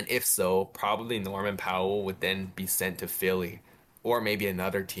 And if so, probably Norman Powell would then be sent to Philly or maybe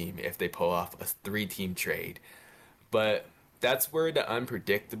another team if they pull off a three-team trade. But that's where the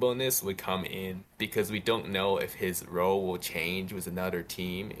unpredictableness would come in because we don't know if his role will change with another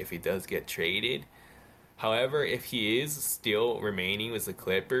team if he does get traded. However, if he is still remaining with the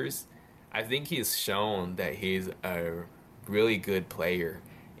Clippers, I think he's shown that he's a really good player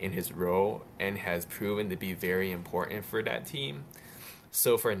in his role and has proven to be very important for that team.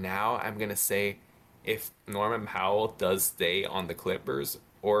 So for now, I'm going to say if Norman Powell does stay on the Clippers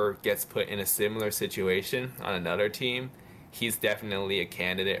or gets put in a similar situation on another team, he's definitely a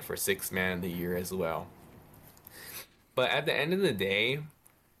candidate for Sixth Man of the Year as well. But at the end of the day,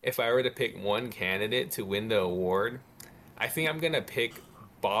 if I were to pick one candidate to win the award, I think I'm going to pick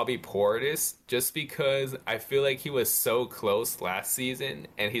Bobby Portis just because I feel like he was so close last season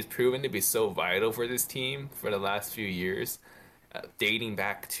and he's proven to be so vital for this team for the last few years, dating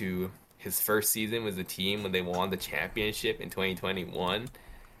back to his first season with the team when they won the championship in 2021.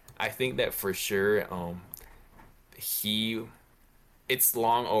 I think that for sure he it's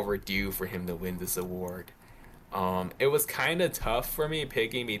long overdue for him to win this award. It was kind of tough for me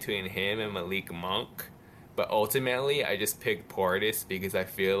picking between him and Malik Monk, but ultimately I just picked Portis because I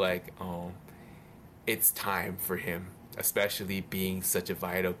feel like it's time for him, especially being such a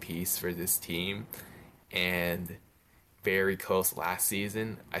vital piece for this team and very close last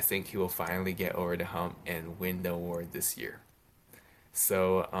season. I think he will finally get over the hump and win the award this year.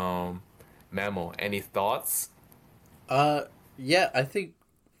 So, Memo, any thoughts? Yeah, I think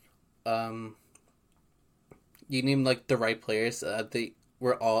you named like the right players. They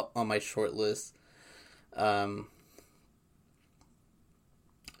were all on my short list. Um,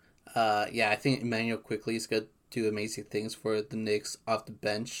 yeah, I think Emmanuel Quickly is gonna do amazing things for the Knicks off the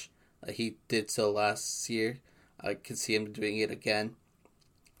bench. He did so last year. I can see him doing it again.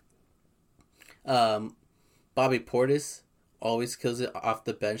 Bobby Portis always kills it off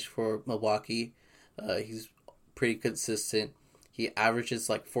the bench for Milwaukee. He's pretty consistent. He averages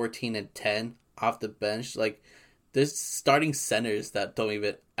like 14 and 10 off the bench. Like, there's starting centers that don't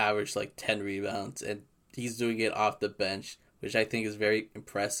even average like 10 rebounds, and he's doing it off the bench, which I think is very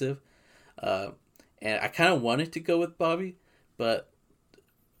impressive. And I kind of wanted to go with Bobby, but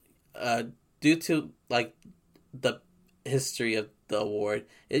due to like the history of the award,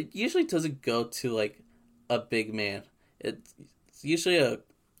 it usually doesn't go to like a big man. It's usually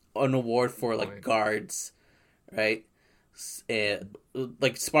an award for like guards, right? And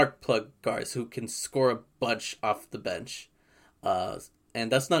like spark plug guards who can score a bunch off the bench.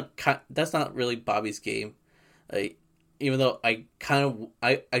 And that's not really Bobby's game. Even though I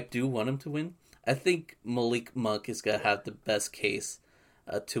do want him to win, I think Malik Monk is gonna have the best case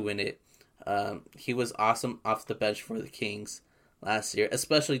to win it. He was awesome off the bench for the Kings last year,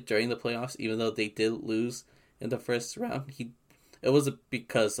 especially during the playoffs. Even though they did lose in the first round, it was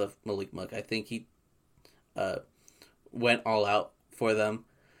because of Malik Monk. I think he went all out for them.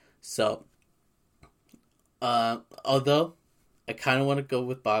 So, although I kind of want to go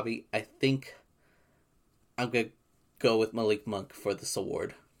with Bobby, I think I'm gonna go with Malik Monk for this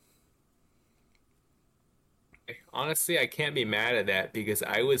award. Honestly, I can't be mad at that because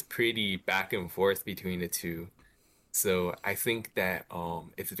I was pretty back and forth between the two. So I think that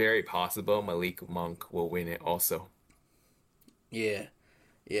it's very possible Malik Monk will win it also. Yeah,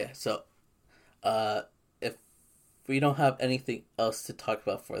 yeah. So, if we don't have anything else to talk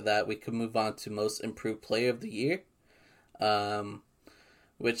about for that, we can move on to most improved player of the year,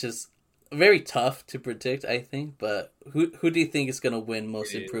 which is very tough to predict, I think. But who do you think is going to win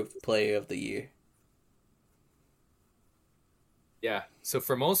most improved player of the year? Yeah. So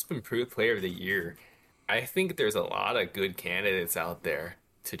for most improved player of the year, I think there's a lot of good candidates out there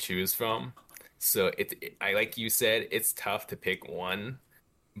to choose from. So I like you said, it's tough to pick one,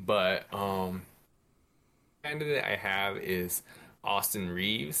 but candidate I have is Austin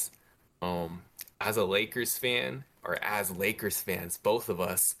Reeves. As a Lakers fan, or as Lakers fans, both of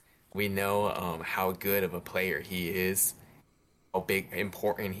us, we know how good of a player he is, how big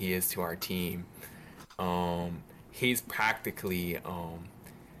important he is to our team. He's practically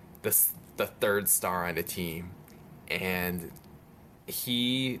the the third star on the team, and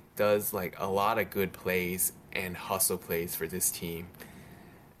he does like a lot of good plays and hustle plays for this team.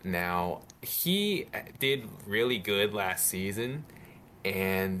 Now, he did really good last season,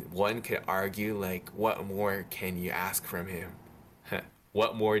 and one could argue, like, what more can you ask from him?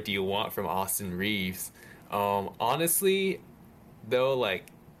 What more do you want from Austin Reeves? Honestly, though, like,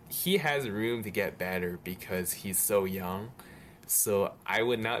 he has room to get better because he's so young. So I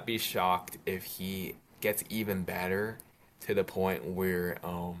would not be shocked if he gets even better to the point where,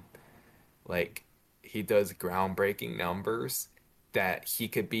 like, he does groundbreaking numbers that he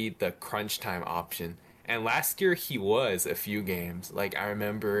could be the crunch time option. And last year he was a few games. Like I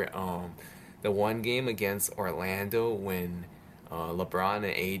remember the one game against Orlando when LeBron and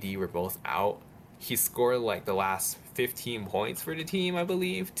AD were both out. He scored like the last 15 points for the team, I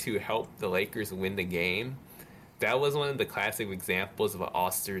believe, to help the Lakers win the game. That was one of the classic examples of an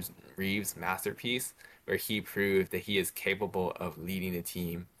Austin Reeves masterpiece where he proved that he is capable of leading the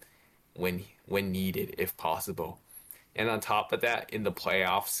team when needed, if possible. And on top of that, in the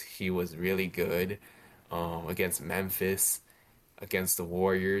playoffs, he was really good against Memphis, against the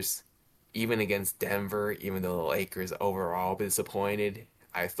Warriors, even against Denver, even though the Lakers overall disappointed.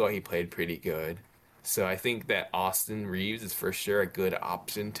 I thought he played pretty good. So I think that Austin Reeves is for sure a good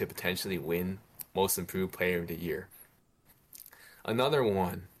option to potentially win Most Improved Player of the Year. Another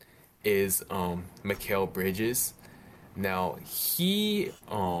one is Mikal Bridges. Now, he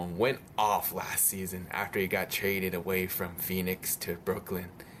went off last season after he got traded away from Phoenix to Brooklyn,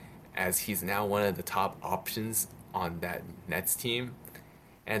 as he's now one of the top options on that Nets team.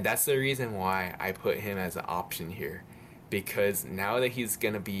 And that's the reason why I put him as an option here. Because now that he's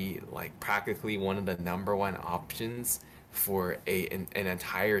going to be like practically one of the number one options for an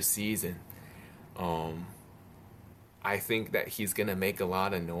entire season, um, I think that he's going to make a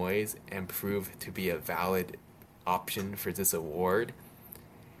lot of noise and prove to be a valid option for this award.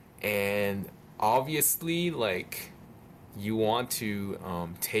 And obviously, like, you want to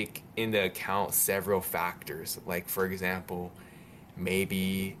take into account several factors. Like, for example,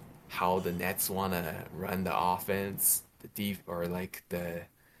 maybe how the Nets want to run the offense, or like the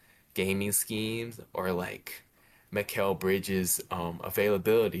gaming schemes, or like Mikal Bridges'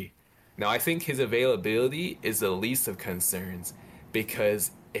 availability. Now, I think his availability is the least of concerns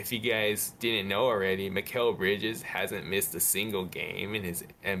because if you guys didn't know already, Mikal Bridges hasn't missed a single game in his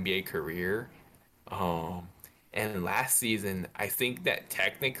NBA career. Um, and last season, I think that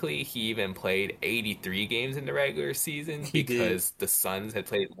technically he even played 83 games in the regular season He did. because the Suns had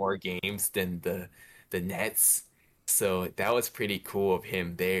played more games than the Nets. So that was pretty cool of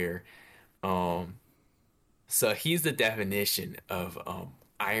him there. Um, so he's the definition of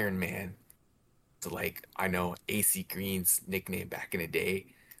Iron Man. So like I know AC Green's nickname back in the day.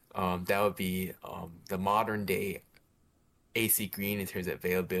 That would be the modern day AC Green in terms of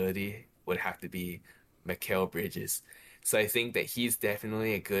availability would have to be Mikal Bridges. So I think that he's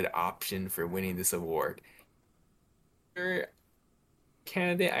definitely a good option for winning this award. Other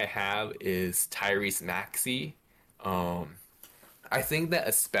candidate I have is Tyrese Maxey. Um, I think that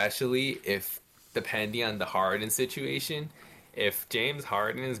especially if depending on the Harden situation, if James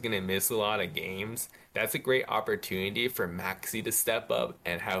Harden is going to miss a lot of games, that's a great opportunity for Maxey to step up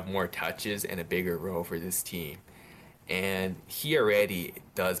and have more touches and a bigger role for this team. And he already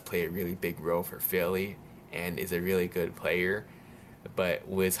does play a really big role for Philly and is a really good player. But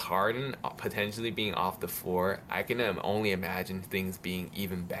with Harden potentially being off the floor, I can only imagine things being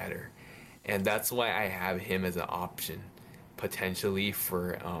even better. And that's why I have him as an option potentially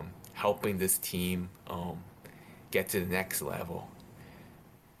for helping this team get to the next level.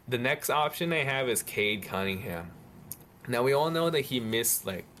 The next option I have is Cade Cunningham. Now we all know that he missed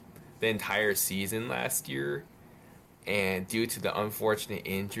like the entire season last year, and due to the unfortunate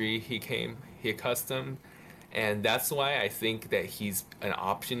injury he accustomed, and that's why I think that he's an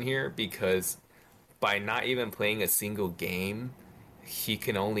option here because by not even playing a single game, he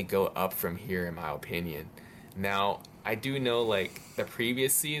can only go up from here in my opinion. Now, I do know like the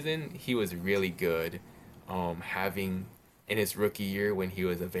previous season he was really good having in his rookie year when he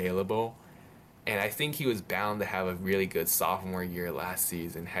was available. And I think he was bound to have a really good sophomore year last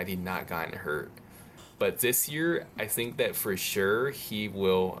season had he not gotten hurt. But this year, I think that for sure he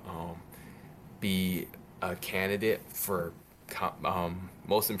will be a candidate for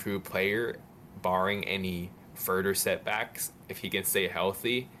most improved player, barring any further setbacks. If he can stay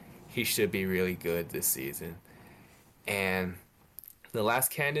healthy, he should be really good this season. And the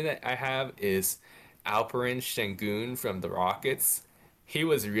last candidate I have is Alperen Şengün from the Rockets. He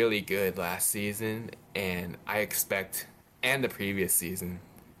was really good last season, and I expect, and the previous season,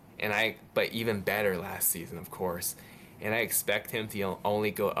 but even better last season, of course. And I expect him to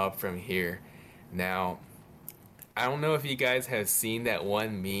only go up from here. Now, I don't know if you guys have seen that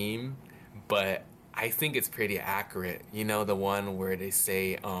one meme, but I think it's pretty accurate. You know, the one where they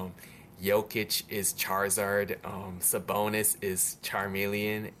say Jokic is Charizard, Sabonis is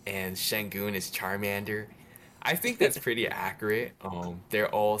Charmeleon, and Şengün is Charmander. I think that's pretty accurate. They're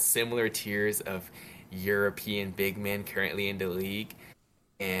all similar tiers of European big men currently in the league,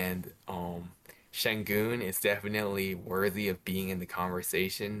 and Şengün is definitely worthy of being in the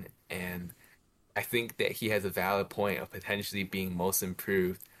conversation, and I think that he has a valid point of potentially being most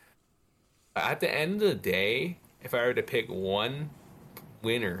improved. At the end of the day, if I were to pick one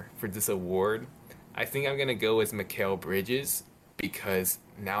winner for this award, I think I'm gonna go with Mikal Bridges because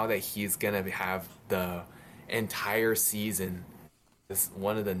now that he's gonna have the entire season as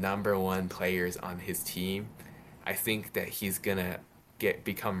one of the number one players on his team, I think that he's gonna get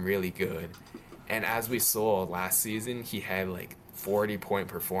become really good. And as we saw last season, he had like 40-point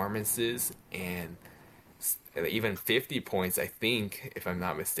performances and even 50 points, I think, if I'm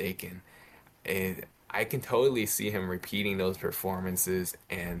not mistaken. And I can totally see him repeating those performances.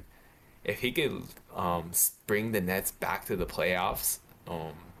 And if he could bring the Nets back to the playoffs,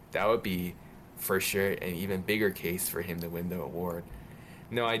 that would be for sure an even bigger case for him to win the award.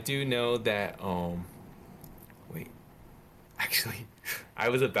 No, I do know that. Wait, actually, I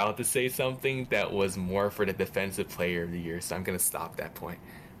was about to say something that was more for the defensive player of the year, so I'm gonna stop that point.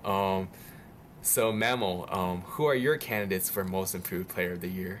 Um, so Memo, who are your candidates for most improved player of the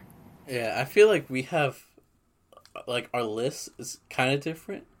year? Yeah, I feel like we have like our list is kind of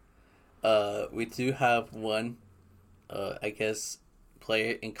different. We do have one, I guess,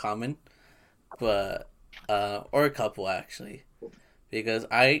 player in common, but or a couple actually, because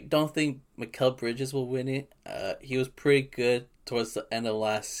I don't think Mikal Bridges will win it. He was pretty good towards the end of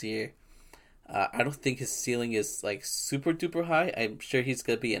last year. I don't think his ceiling is like super duper high. I'm sure he's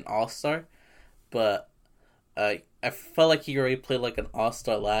gonna be an all star, but I felt like he already played like an all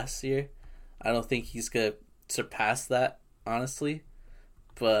star last year. I don't think he's gonna surpass that, honestly.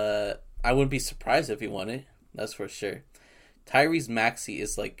 But I wouldn't be surprised if he won it. That's for sure. Tyrese Maxey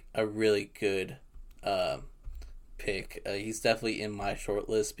is like a really good pick. He's definitely in my short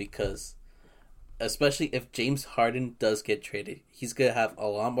list because, especially if James Harden does get traded, he's gonna have a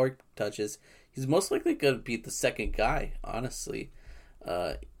lot more touches. He's most likely gonna be the second guy, honestly.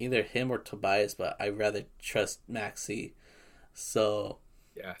 Either him or Tobias, but I rather trust Maxey. So,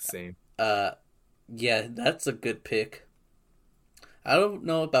 Yeah, same. uh, yeah, that's a good pick. I don't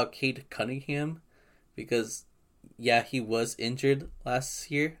know about Cade Cunningham because, yeah, he was injured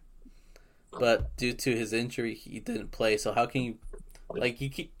last year, but due to his injury, he didn't play. So how can you, like,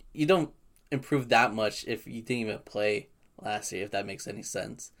 you don't improve that much if you didn't even play last year? If that makes any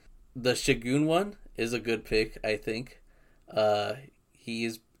sense. The Shagun one is a good pick, I think. He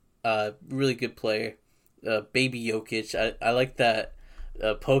is a really good player. Baby Jokic. I like that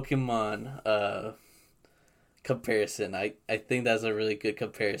Pokemon comparison. I think that's a really good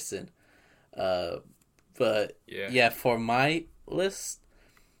comparison. Uh, but Yeah. yeah, for my list,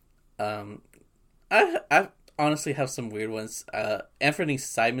 um, I honestly have some weird ones. Anthony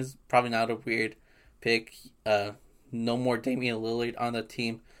Simon's probably not a weird pick. No more Damian Lillard on the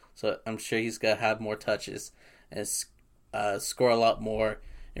team, so I'm sure he's gonna have more touches and score a lot more,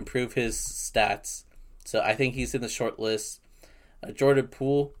 improve his stats. So I think he's in the short list. Jordan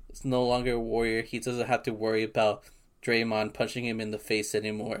Poole is no longer a Warrior. He doesn't have to worry about Draymond punching him in the face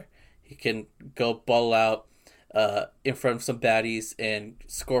anymore. He can go ball out in front of some baddies and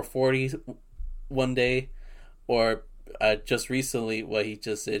score 40 one day, or just recently what he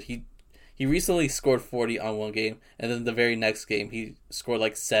just did. He recently scored 40 on one game, and then the very next game he scored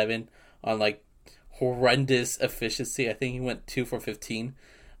like 7 on like horrendous efficiency. I think he went 2 for 15.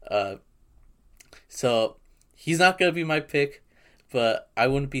 So he's not gonna be my pick, but I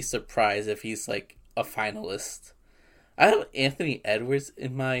wouldn't be surprised if he's like a finalist. I have Anthony Edwards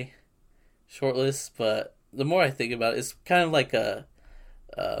in my short list, but the more I think about it, it's kind of like a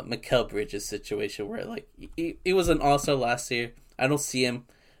Mikal Bridges situation where like he was an all-star last year. I don't see him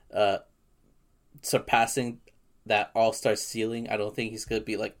uh, surpassing that all-star ceiling. I don't think he's gonna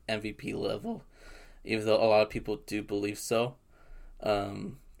be like MVP level, even though a lot of people do believe so,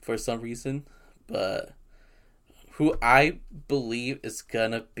 for some reason. But who I believe is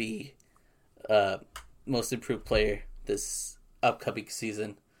gonna be most improved player this upcoming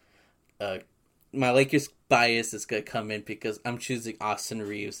season, my Lakers bias is gonna come in because I'm choosing Austin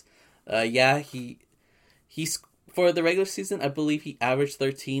Reeves. Yeah, he's for the regular season, I believe he averaged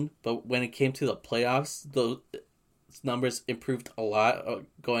 13, but when it came to the playoffs, those numbers improved a lot,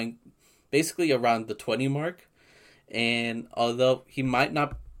 going basically around the 20 mark. And although he might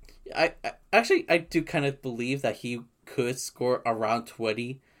not, I do kind of believe that he could score around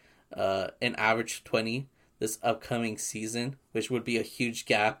 20, an average 20 this upcoming season, which would be a huge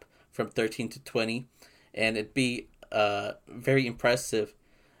gap from 13 to 20, and it'd be very impressive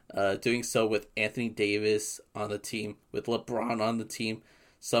doing so with Anthony Davis on the team, with LeBron on the team,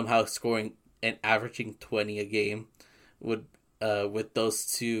 somehow scoring and averaging 20 a game would with those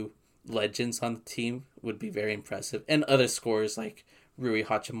two legends on the team would be very impressive, and other scorers like Rui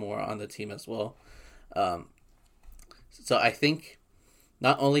Hachimura on the team as well. So I think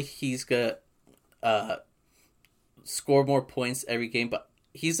not only he's gonna score more points every game, but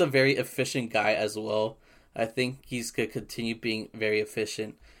he's a very efficient guy as well. I think he's gonna continue being very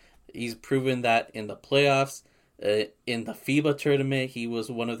efficient. He's proven that in the playoffs, in the FIBA tournament, he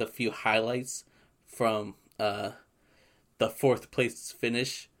was one of the few highlights from the fourth place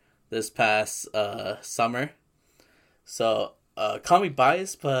finish this past summer. So call me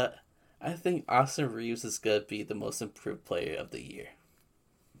biased, but I think Austin Reeves is gonna be the most improved player of the year.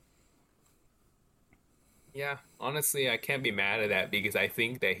 Yeah, honestly, I can't be mad at that because I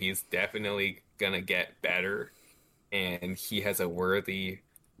think that he's definitely gonna get better, and he has a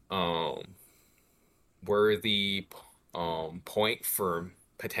um, worthy, point for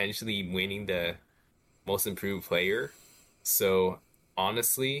potentially winning the most improved player. So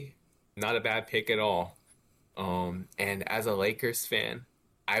honestly, not a bad pick at all. And as a Lakers fan,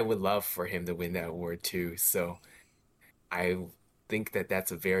 I would love for him to win that award too. So I think that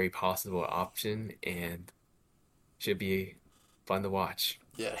that's a very possible option and should be fun to watch.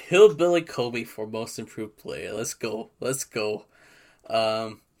 Yeah, Hillbilly Kobe for most improved player. Let's go. Let's go.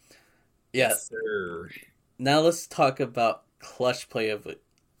 Um, yeah. Yes, sir. Now let's talk about the clutch player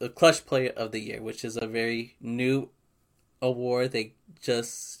of the year, which is a very new award. They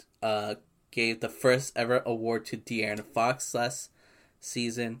just gave the first ever award to De'Aaron Fox last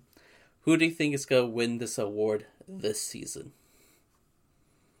season. Who do you think is going to win this award this season?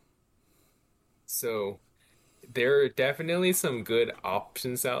 So there are definitely some good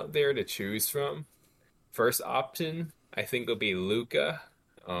options out there to choose from. First option, I think will be Luca.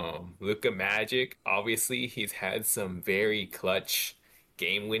 Luca Magic. Obviously, he's had some very clutch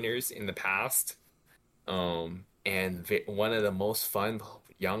game winners in the past. And one of the most fun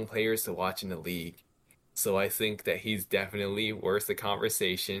young players to watch in the league. So I think that he's definitely worth the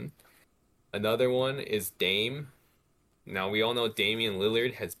conversation. Another one is Dame. Now we all know Damian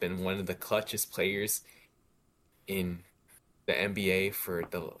Lillard has been one of the clutchest players in the NBA for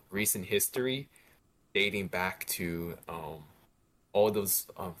the recent history, dating back to all those,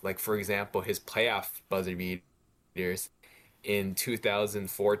 like for example, his playoff buzzer beaters in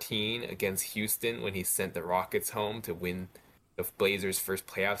 2014 against Houston when he sent the Rockets home to win the Blazers' first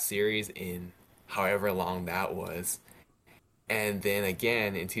playoff series in however long that was. And then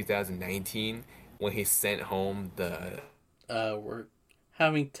again in 2019 when he sent home the We're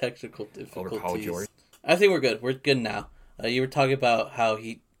having technical over Paul difficulties. George. I think we're good. We're good now. You were talking about how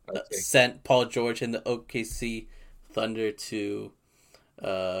he Okay. sent Paul George and the OKC Thunder to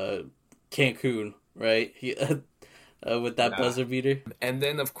uh, Cancun, right? He with that Yeah. buzzer beater. And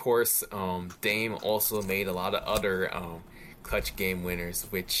then of course, Dame also made a lot of other clutch game winners,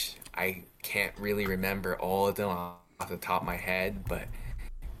 which I can't really remember all of them off the top of my head, but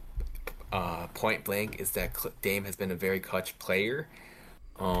point blank is that Dame has been a very clutch player.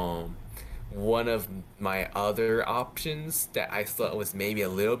 Um, One of my other options that I thought was maybe a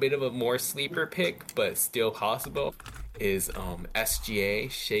little bit of a more sleeper pick, but still possible, is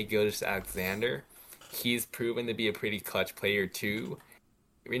SGA, Shea Gilgeous-Alexander. He's proven to be a pretty clutch player too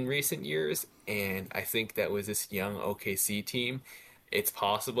in recent years, and I think that with this young OKC team, it's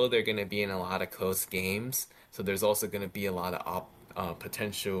possible they're going to be in a lot of close games. So there's also going to be a lot of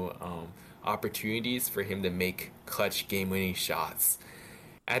potential opportunities for him to make clutch game-winning shots.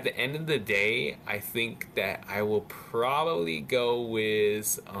 At the end of the day, I think that I will probably go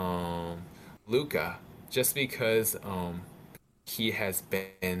with Luca, just because he has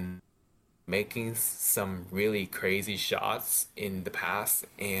been making some really crazy shots in the past,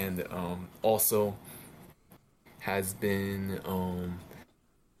 and also has been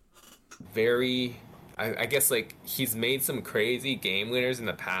very, I guess, like he's made some crazy game winners in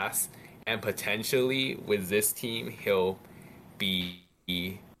the past, and potentially with this team, he'll be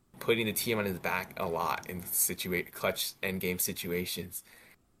putting the team on his back a lot in clutch end game situations.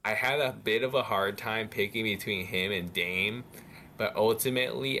 I had a bit of a hard time picking between him and Dame, but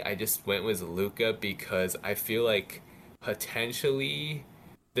ultimately I just went with Luka because I feel like potentially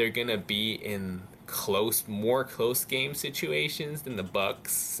they're gonna be in more close game situations than the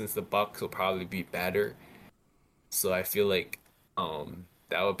Bucks, since the Bucks will probably be better. So I feel like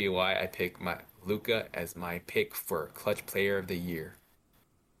that would be why I pick my Luca as my pick for Clutch Player of the Year.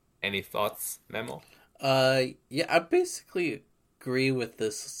 Any thoughts, Memo? Yeah, I basically agree with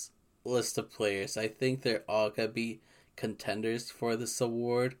this list of players. I think they're all gonna be contenders for this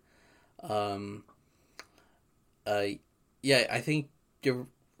award. Um, uh, yeah, I think you're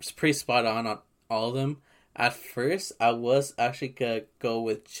pretty spot on all of them. At first, I was actually gonna go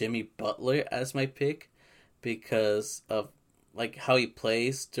with Jimmy Butler as my pick because of like how he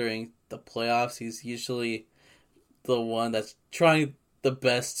plays during the playoffs. He's usually the one that's trying the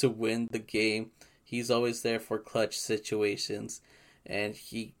best to win the game. He's always there for clutch situations, and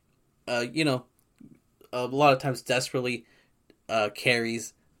he, you know, a lot of times desperately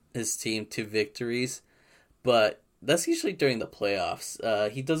carries his team to victories. But that's usually during the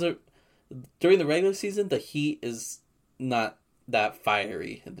playoffs. He doesn't during the regular season. The Heat is not that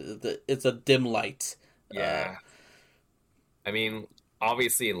fiery. It's a dim light. Uh, Yeah. I mean,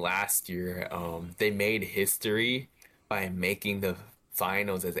 obviously last year, they made history by making the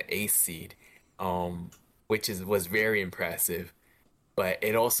finals as an ace seed, um, which is was very impressive. But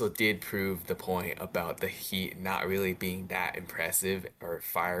it also did prove the point about the Heat not really being that impressive or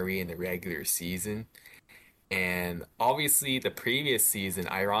fiery in the regular season. And obviously, the previous season,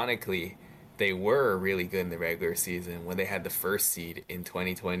 ironically, they were really good in the regular season when they had the first seed in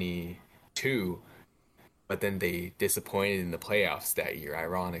 2022, but then they disappointed in the playoffs that year,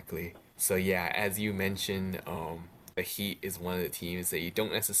 ironically. So yeah, as you mentioned, the Heat is one of the teams that you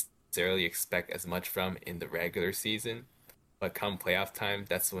don't necessarily expect as much from in the regular season, but come playoff time,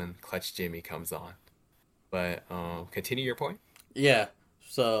 that's when Clutch Jimmy comes on. But continue your point. yeah.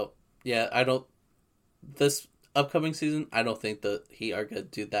 So yeah, I don't this upcoming season, I don't think the Heat are going to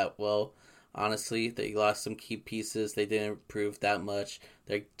do that well. Honestly, they lost some key pieces. They didn't improve that much.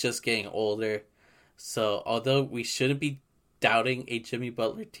 They're just getting older. So, although we shouldn't be doubting a Jimmy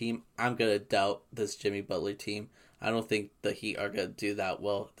Butler team, I'm going to doubt this Jimmy Butler team. I don't think the Heat are going to do that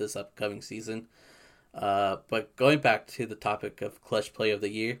well this upcoming season. But going back to the topic of clutch play of the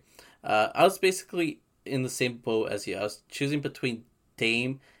year, I was basically in the same boat as you. I was choosing between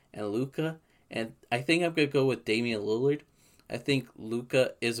Dame and Luca, and I think I'm gonna go with Damian Lillard. I think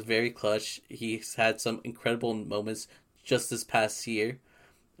Luca is very clutch. He's had some incredible moments just this past year,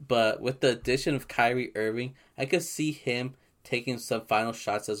 but with the addition of Kyrie Irving, I could see him taking some final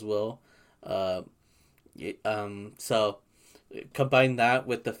shots as well. Uh, so combine that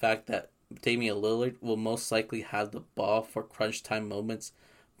with the fact that Damian Lillard will most likely have the ball for crunch time moments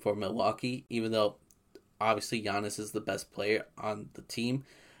for Milwaukee, even though obviously Giannis is the best player on the team.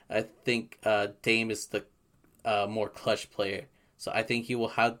 I think Dame is the more clutch player. So I think he will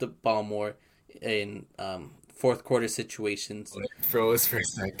have the ball more in fourth quarter situations. Froze for a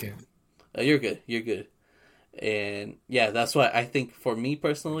second. You're good. You're good. And yeah, that's why I think for me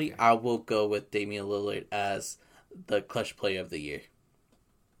personally, Okay, I will go with Damian Lillard as the clutch player of the year.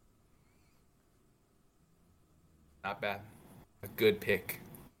 not bad. A good pick.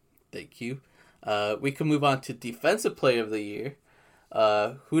 Thank you. We can move on to defensive player of the year.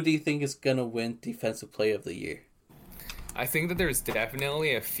 Who do you think is gonna win defensive player of the year? I think that there's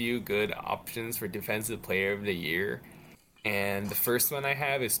definitely a few good options for Defensive Player of the Year. And the first one I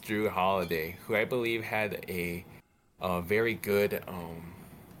have is Drew Holiday, who I believe had a very good,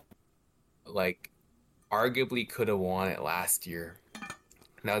 like, arguably could have won it last year.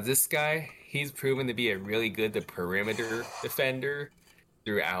 Now, this guy, he's proven to be a really good perimeter defender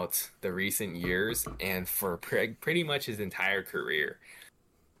throughout the recent years and for pretty much his entire career.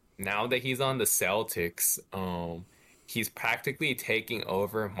 Now that he's on the Celtics, he's practically taking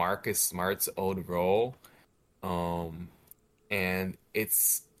over Marcus Smart's old role. Um, and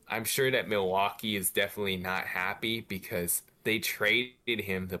it's I'm sure that Milwaukee is definitely not happy because they traded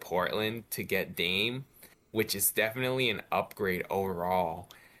him to Portland to get Dame, which is definitely an upgrade overall.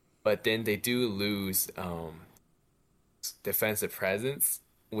 But then they do lose defensive presence,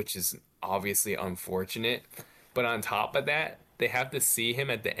 which is obviously unfortunate. But on top of that, they have to see him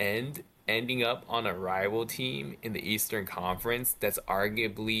at the end ending up on a rival team in the Eastern Conference that's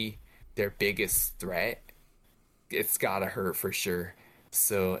arguably their biggest threat. It's gotta hurt for sure.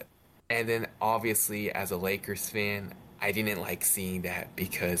 So, and then obviously as a Lakers fan, I didn't like seeing that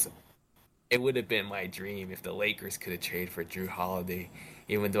because it would have been my dream if the Lakers could have traded for Drew Holiday,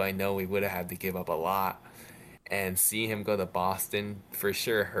 even though I know we would have had to give up a lot. And seeing him go to Boston for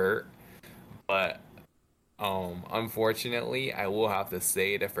sure hurt. But unfortunately, I will have to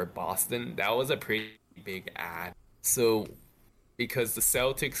say that for Boston, that was a pretty big ad. So because the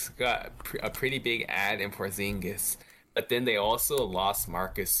Celtics got a pretty big ad in Porzingis, but then they also lost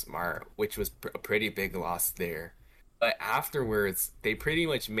Marcus Smart, which was a pretty big loss there. But afterwards, they pretty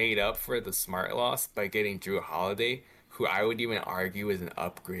much made up for the smart loss by getting Drew Holiday, who I would even argue is an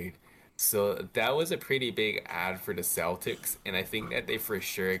upgrade. So that was a pretty big ad for the Celtics, and I think that they for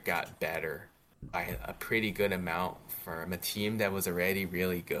sure got better by a pretty good amount from a team that was already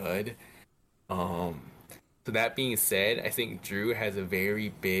really good. Um, so that being said, I think Drew has a very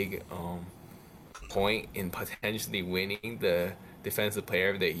big point in potentially winning the Defensive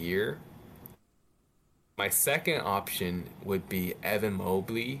Player of the Year. My second option would be Evan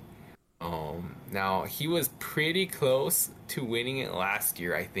Mobley. Now he was pretty close to winning it last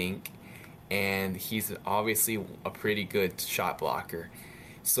year, I think, and he's obviously a pretty good shot blocker.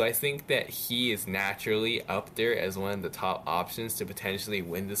 So I think that he is naturally up there as one of the top options to potentially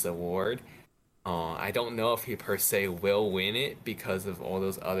win this award. I don't know if he per se will win it because of all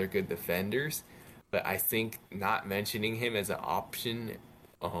those other good defenders, but I think not mentioning him as an option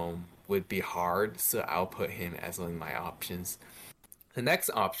would be hard, so I'll put him as one of my options. The next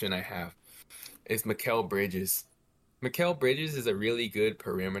option I have is Mikal Bridges. Mikal Bridges is a really good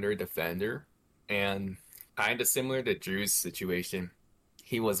perimeter defender, and kind of similar to Drew's situation.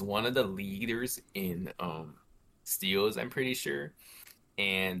 He was one of the leaders in steals, I'm pretty sure,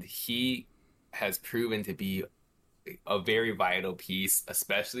 and he has proven to be a very vital piece,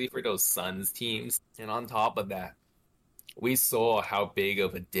 especially for those Suns teams. And on top of that, we saw how big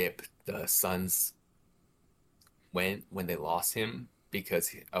of a dip the Suns went when they lost him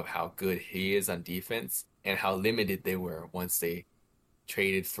because of how good he is on defense and how limited they were once they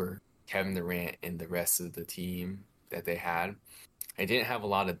traded for Kevin Durant and the rest of the team that they had. I didn't have a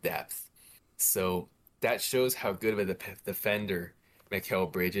lot of depth. So that shows how good of a defender Mikal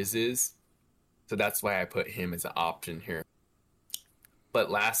Bridges is. So that's why I put him as an option here. But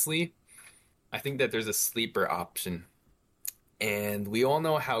lastly, I think that there's a sleeper option. And we all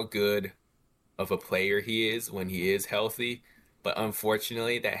know how good of a player he is when he is healthy. But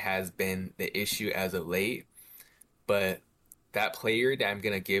unfortunately, that has been the issue as of late. But that player that I'm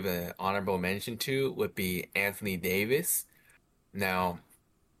going to give an honorable mention to would be Anthony Davis. Now,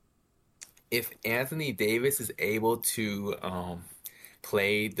 if Anthony Davis is able to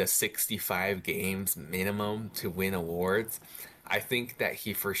play the 65 games minimum to win awards, I think that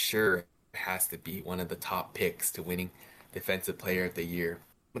he for sure has to be one of the top picks to winning Defensive Player of the Year.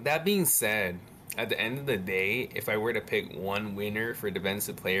 With that being said, at the end of the day, if I were to pick one winner for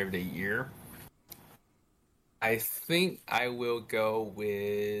Defensive Player of the Year, I think I will go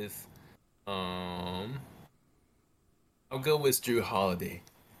with I'll go with Drew Holiday.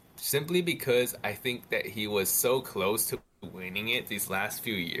 Simply because I think that he was so close to winning it these last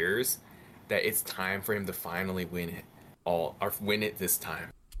few years that it's time for him to finally win it all or win it this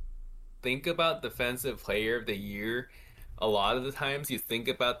time. Think about Defensive Player of the Year. A lot of the times you think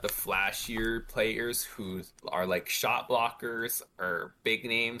about the flashier players who are like shot blockers or big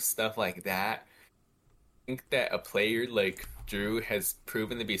names, stuff like that. I think that a player like Drew has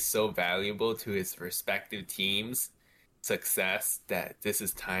proven to be so valuable to his respective teams' success that this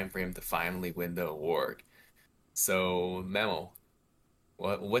is time for him to finally win the award. So, Memo,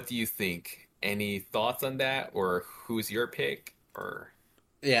 what do you think? Any thoughts on that, or who's your pick? Or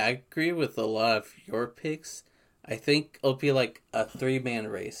Yeah, I agree with a lot of your picks. I think it'll be like a three-man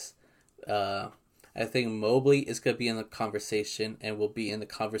race. Uh, I think Mobley is going to be in the conversation and will be in the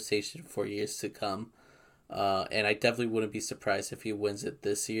conversation for years to come. And I definitely wouldn't be surprised if he wins it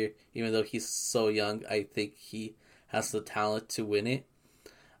this year. Even though he's so young, I think he has the talent to win it.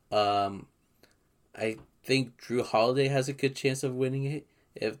 Um, I think Drew Holiday has a good chance of winning it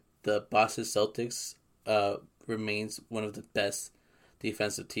if the Boston Celtics remains one of the best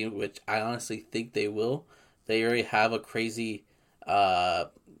defensive teams, which I honestly think they will. They already have a crazy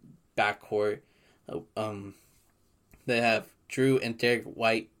backcourt. Um, they have Drew and Derek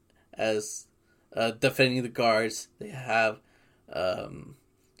White as defending the guards. They have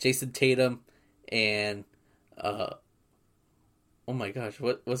Jason Tatum and oh my gosh,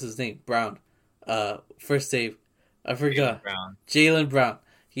 what's his name? Brown. First save. I forgot. Jaylen Brown.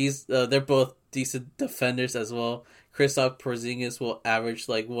 He's they're both decent defenders as well. Kristaps Porzingis will average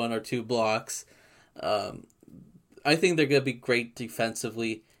like 1 or 2 blocks. I think they're gonna be great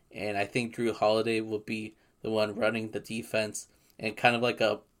defensively, and I think Drew Holiday will be the one running the defense, and kind of like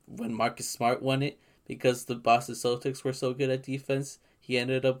when Marcus Smart won it because the Boston Celtics were so good at defense, he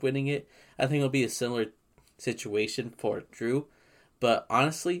ended up winning it. I think it'll be a similar situation for Drew, but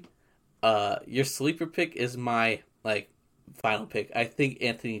honestly, your sleeper pick is my final pick. I think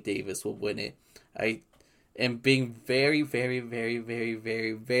Anthony Davis will win it. I am being very, very, very, very,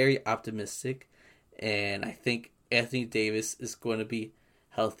 very, very optimistic, and I think Anthony Davis is going to be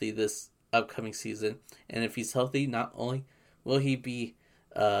healthy this upcoming season. And if he's healthy, not only will he be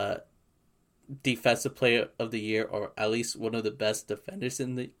defensive player of the year, or at least one of the best defenders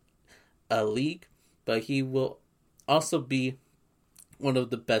in the league, but he will also be one of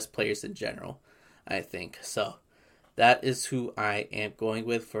the best players in general, I think. So that is who I am going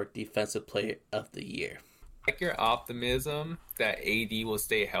with for defensive player of the year. I like your optimism that AD will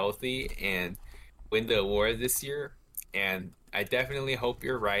stay healthy and win the award this year, and I definitely hope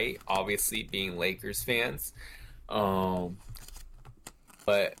you're right. Obviously, being Lakers fans, but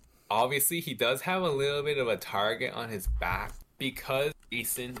obviously he does have a little bit of a target on his back because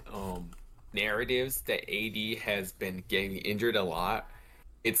recent narratives that AD has been getting injured a lot.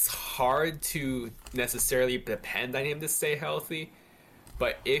 It's hard to necessarily depend on him to stay healthy,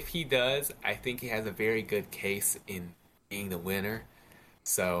 but if he does, I think he has a very good case in being the winner.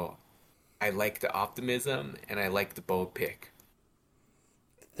 So I like the optimism and I like the bold pick.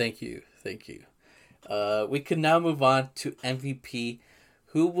 Thank you. We can now move on to MVP.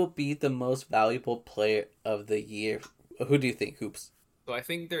 Who will be the most valuable player of the year? Who do you think, Hoops? So I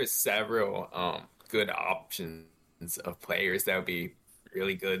think there's several good options of players that would be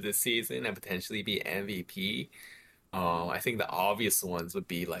really good this season and potentially be MVP. I think the obvious ones would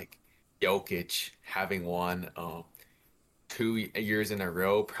be like Jokic having won 2 years in a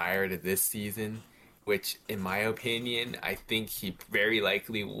row prior to this season, which in my opinion, I think he very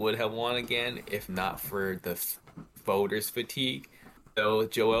likely would have won again if not for the voters fatigue. Though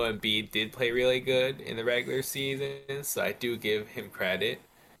Joel Embiid did play really good in the regular season, so I do give him credit.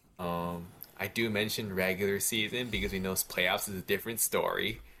 I do mention regular season because we know playoffs is a different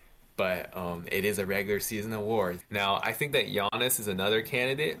story, but it is a regular season award. Now, I think that Giannis is another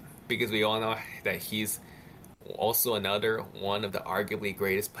candidate because we all know that he's also another one of the arguably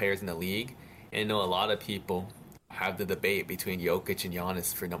greatest players in the league. And I know a lot of people have the debate between Jokic and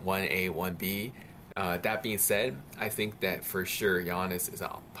Giannis for 1A, 1B. That being said, I think that for sure Giannis is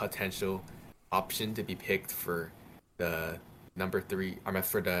a potential option to be picked for the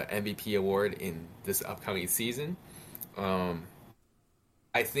for the MVP award in this upcoming season.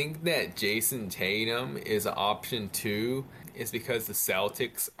 I think that Jason Tatum is an option too, is because the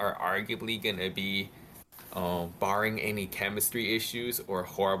Celtics are arguably going to be, barring any chemistry issues or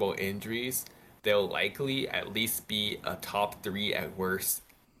horrible injuries, they'll likely at least be a top 3 at worst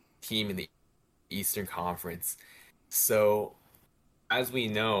team in the Eastern Conference. So, as we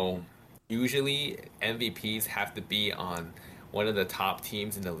know, usually MVPs have to be on one of the top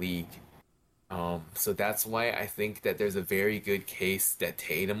teams in the league. So that's why I think that there's a very good case that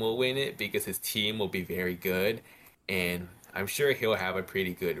Tatum will win it because his team will be very good, and I'm sure he'll have a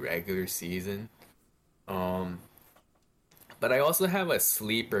pretty good regular season. But I also have a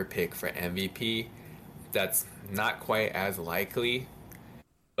sleeper pick for MVP that's not quite as likely,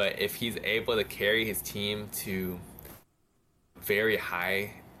 but if he's able to carry his team to very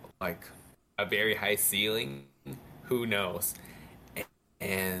high, like a very high ceiling, who knows?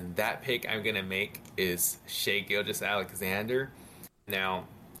 And that pick I'm going to make is Shai Gilgeous-Alexander. Now,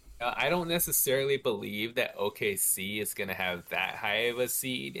 I don't necessarily believe that OKC is going to have that high of a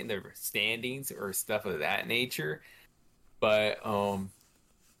seed in the standings or stuff of that nature. But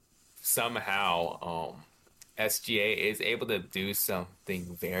somehow SGA is able to do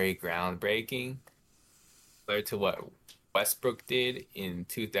something very groundbreaking, similar to what Westbrook did in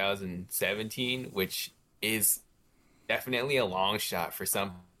 2017, which is definitely a long shot for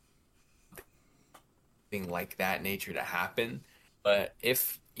something like that nature to happen. But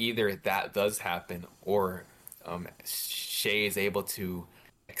if either that does happen or Shai is able to,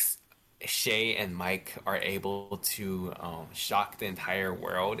 Shai and Mike are able to shock the entire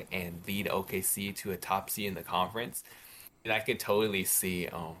world and lead OKC to a top seed in the conference, and I could totally see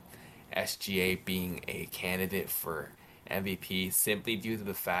SGA being a candidate for MVP simply due to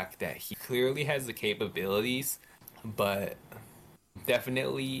the fact that he clearly has the capabilities, but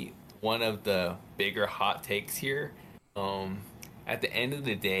definitely one of the bigger hot takes here. At the end of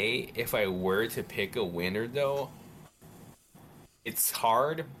the day, if I were to pick a winner though, it's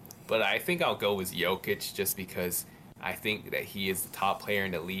hard, but I think I'll go with Jokic just because I think that he is the top player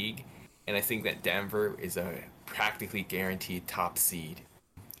in the league, and I think that Denver is a practically guaranteed top seed.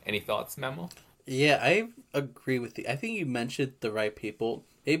 Any thoughts, Memo? Yeah, I agree with you. I think you mentioned the right people.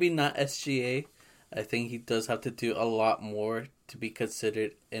 Maybe not SGA. I think he does have to do a lot more to be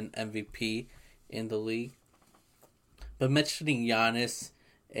considered an MVP in the league. But mentioning Giannis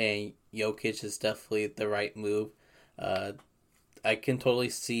and Jokic is definitely the right move. I can totally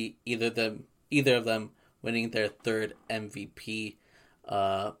see either of them winning their third MVP.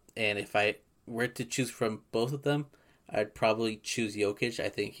 And if I were to choose from both of them, I'd probably choose Jokic. I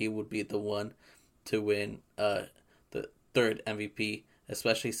think he would be the one to win the third MVP,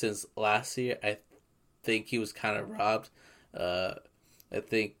 especially since last year I think he was kind of robbed. I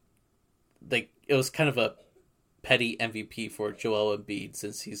think like it was kind of a petty MVP for Joel Embiid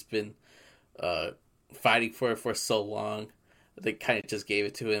since he's been uh, fighting for it for so long. They kind of just gave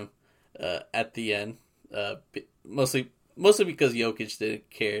it to him at the end, mostly because Jokic didn't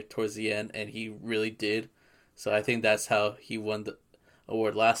care towards the end, and he really did. So I think that's how he won the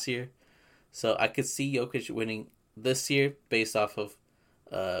award last year. So I could see Jokic winning this year based off of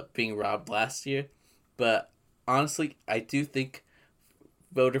being robbed last year. But honestly, I do think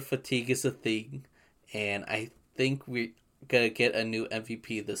voter fatigue is a thing, and I think we're gonna get a new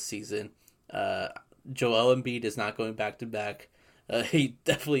MVP this season. Uh, Joel Embiid is not going back to back. He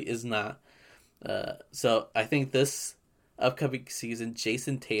definitely is not. So I think this upcoming season,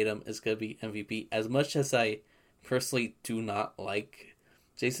 Jason Tatum is going to be MVP. As much as I personally do not like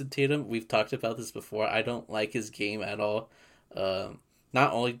Jason Tatum, we've talked about this before. I don't like his game at all.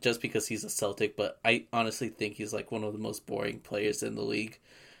 Not only just because he's a Celtic, but I honestly think he's like one of the most boring players in the league.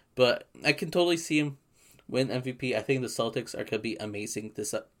 But I can totally see him win MVP. I think the Celtics are going to be amazing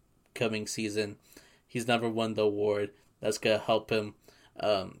this upcoming season. He's never won the award. That's going to help him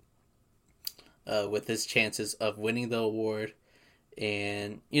with his chances of winning the award.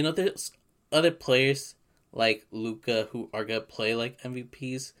 And, you know, there's other players like Luka who are going to play like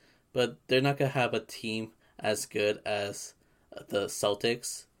MVPs, but they're not going to have a team as good as the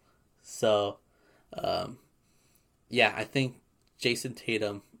Celtics. So, yeah, I think Jason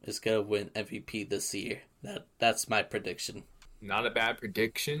Tatum is going to win MVP this year. That's my prediction. Not a bad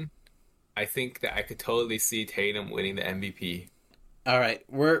prediction. I think that I could totally see Tatum winning the MVP. All right,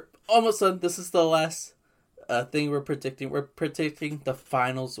 we're almost done. This is the last thing we're predicting. We're predicting the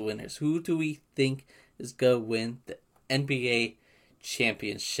finals winners. Who do we think is going to win the NBA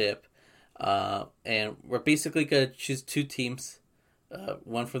championship? And we're basically going to choose two teams,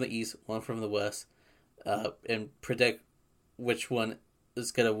 one from the East, one from the West, and predict which one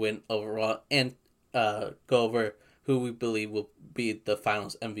is going to win overall, and go over who we believe will be the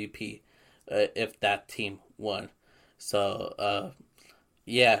finals MVP if that team won. So,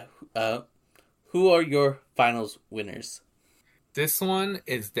 yeah, who are your finals winners? This one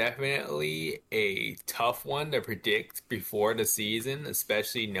is definitely a tough one to predict before the season,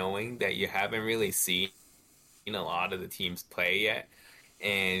 especially knowing that you haven't really seen a lot of the teams play yet,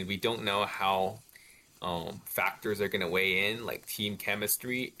 and we don't know how factors are going to weigh in, like team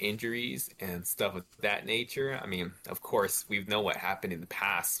chemistry, injuries, and stuff of that nature. I mean, of course, we know what happened in the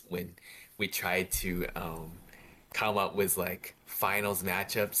past when we tried to come up with like finals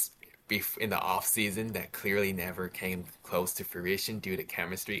matchups in the off season that clearly never came close to fruition due to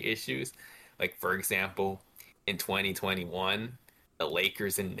chemistry issues. Like for example, in 2021, the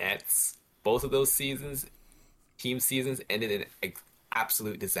Lakers and Nets, both of those team seasons ended in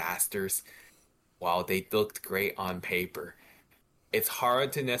absolute disasters while they looked great on paper. It's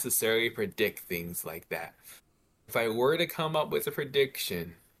hard to necessarily predict things like that. If I were to come up with a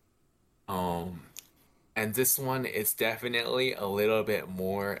prediction, and this one is definitely a little bit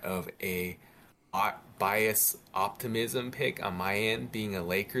more of a bias optimism pick on my end, being a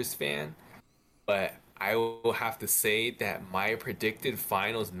Lakers fan. But I will have to say that my predicted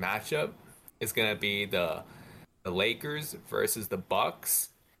finals matchup is gonna be the Lakers versus the Bucks,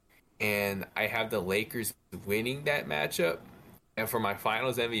 and I have the Lakers winning that matchup. And for my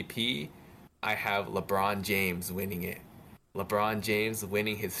finals MVP, I have LeBron James winning it. LeBron James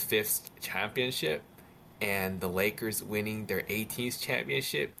winning his fifth championship, and the Lakers winning their 18th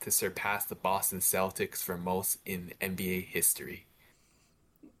championship to surpass the Boston Celtics for most in NBA history.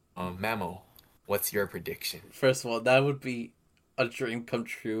 Memo, what's your prediction? First of all, that would be a dream come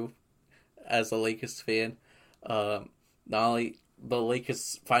true as a Lakers fan. Not only the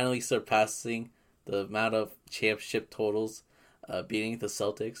Lakers finally surpassing the amount of championship totals, beating the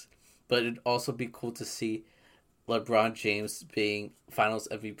Celtics, but it'd also be cool to see LeBron James being Finals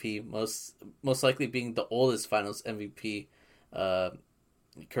MVP, most likely being the oldest Finals MVP.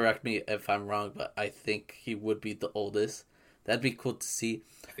 Correct me if I'm wrong, but I think he would be the oldest. That'd be cool to see.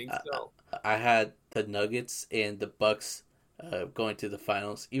 I think so. I had the Nuggets and the Bucks going to the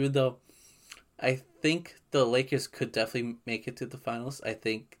finals, even though I think the Lakers could definitely make it to the finals. I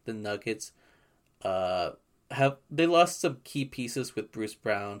think the Nuggets they lost some key pieces with Bruce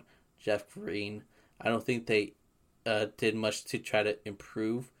Brown, Jeff Green. I don't think they did much to try to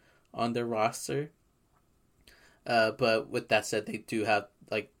improve on their roster. But with that said, they do have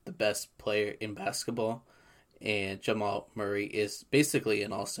like the best player in basketball, and Jamal Murray is basically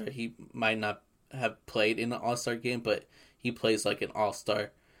an all-star. He might not have played in an All-Star game, but he plays like an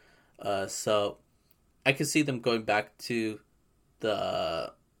All-Star. So I can see them going back to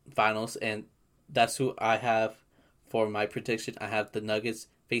the finals, and that's who I have for my prediction. I have the Nuggets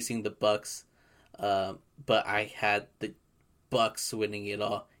facing the Bucks, but I had the Bucks winning it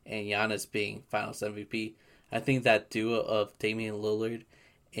all and Giannis being Finals MVP. I think that duo of Damian Lillard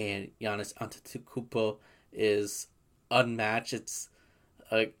and Giannis Antetokounmpo is unmatched.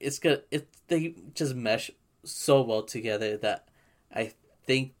 It's good. They just mesh so well together that I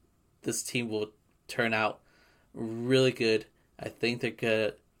think this team will turn out really good. I think they're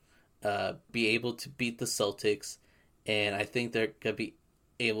gonna be able to beat the Celtics, and I think they're gonna be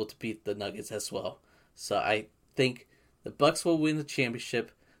able to beat the Nuggets as well. So I think the Bucks will win the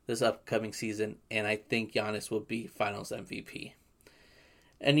championship this upcoming season, and I think Giannis will be Finals MVP.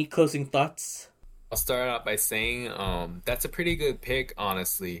 Any closing thoughts? I'll start out by saying that's a pretty good pick,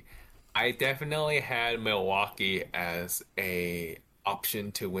 honestly. I definitely had Milwaukee as a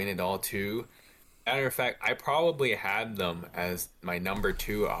option to win it all too. Matter of fact, I probably had them as my number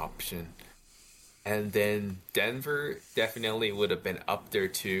two option. And then Denver definitely would have been up there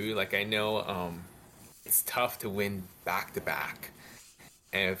too. Like I know it's tough to win back to back.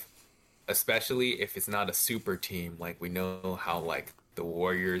 And especially if it's not a super team, like we know how like the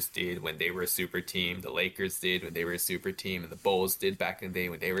Warriors did when they were a super team, the Lakers did when they were a super team, and the Bulls did back in the day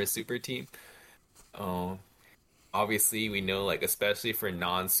when they were a super team. Um, Obviously, we know like especially for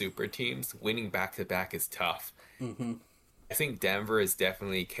non-super teams, winning back to back is tough. Mm-hmm. I think Denver is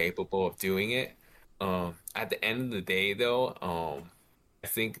definitely capable of doing it. At the end of the day, though, I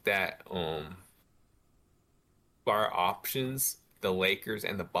think that our options, the Lakers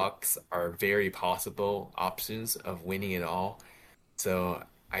and the Bucks, are very possible options of winning it all. So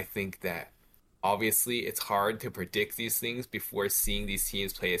I think that obviously it's hard to predict these things before seeing these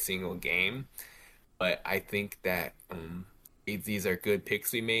teams play a single game. But I think that these are good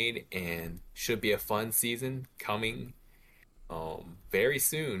picks we made and should be a fun season coming very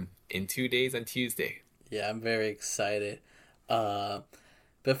soon in 2 days on Tuesday. Yeah, I'm very excited. Uh,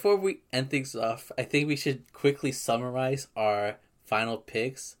 Before we end things off, I think we should quickly summarize our final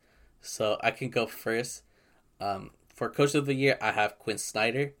picks. So I can go first. For Coach of the Year, I have Quinn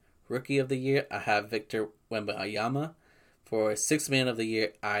Snyder. Rookie of the Year, I have Victor Wembanyama. For Sixth Man of the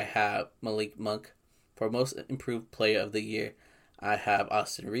Year, I have Malik Monk. For Most Improved Player of the Year, I have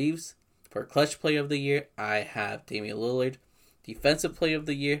Austin Reeves. For Clutch Player of the Year, I have Damian Lillard. Defensive Player of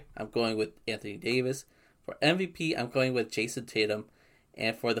the Year, I'm going with Anthony Davis. For MVP, I'm going with Jason Tatum.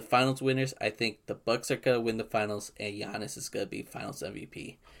 And for the finals winners, I think the Bucks are going to win the finals, and Giannis is going to be finals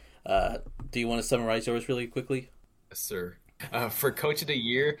MVP. Do you want to summarize yours really quickly? Yes, sir. For Coach of the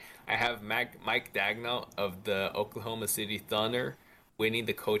Year, I have Mike Dagnall of the Oklahoma City Thunder winning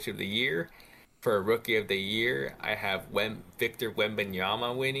the Coach of the Year. For Rookie of the Year, I have Victor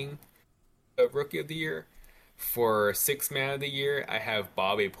Wembanyama winning the Rookie of the Year. For Sixth Man of the Year, I have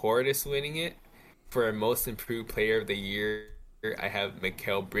Bobby Portis winning it. For Most Improved Player of the Year, I have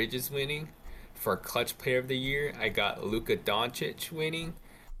Mikal Bridges winning. For Clutch Player of the Year, I got Luka Doncic winning.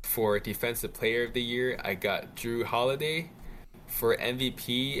 For Defensive Player of the Year, I got Drew Holiday. For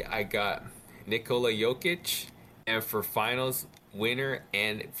MVP, I got Nikola Jokic. And for Finals winner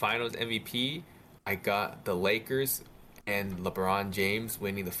and Finals MVP, I got the Lakers and LeBron James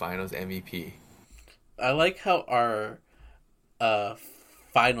winning the Finals MVP. I like how our uh,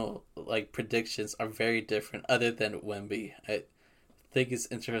 final predictions are very different, other than Wemby. I think it's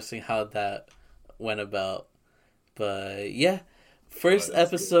interesting how that went about. But yeah, first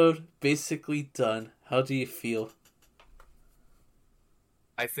episode basically done. How do you feel?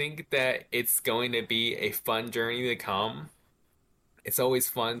 I think that it's going to be a fun journey to come. It's always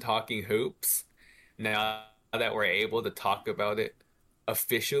fun talking hoops. Now that we're able to talk about it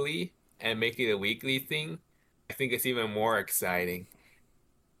officially and make it a weekly thing, I think it's even more exciting.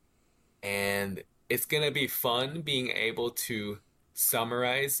 And it's going to be fun being able to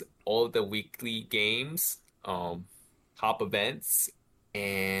summarize all the weekly games, top events,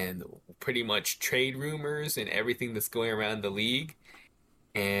 and pretty much trade rumors and everything that's going around the league.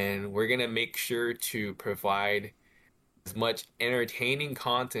 And we're going to make sure to provide as much entertaining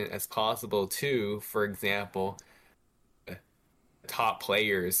content as possible too. For example, top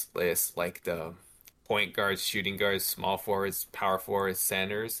players list like the point guards, shooting guards, small forwards, power forwards,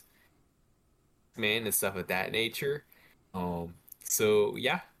 centers, man, and stuff of that nature. So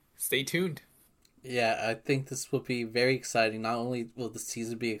yeah, stay tuned. Yeah, I think this will be very exciting. Not only will the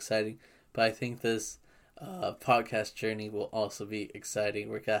season be exciting, but I think this podcast journey will also be exciting.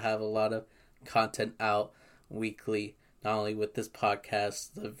 We're going to have a lot of content out weekly not only with this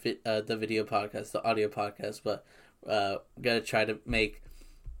podcast, the video podcast, the audio podcast, but we're gonna try to make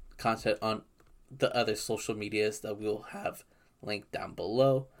content on the other social medias that we'll have linked down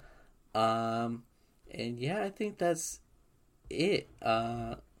below. And yeah, I think that's it.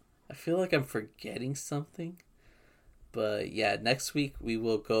 I feel like I'm forgetting something, but yeah, next week we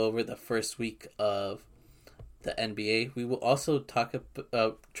will go over the first week of the NBA. We will also try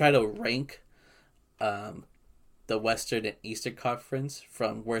to rank the Western and Eastern Conference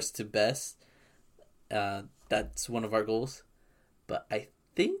from worst to best. That's one of our goals. But I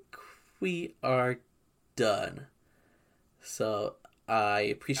think we are done. So I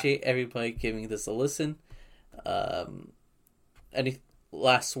appreciate everybody giving this a listen. Any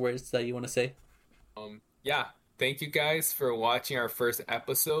last words that you want to say? Yeah, thank you guys for watching our first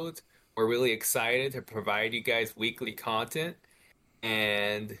episode. We're really excited to provide you guys weekly content,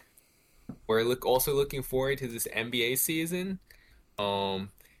 and we're also looking forward to this NBA season.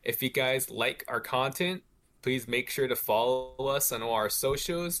 If you guys like our content, please make sure to follow us on all our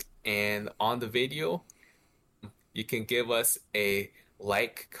socials and on the video. You can give us a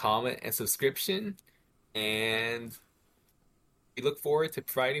like, comment, and subscription, and we look forward to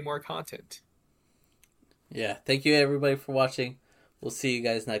providing more content. Yeah, thank you everybody for watching. We'll see you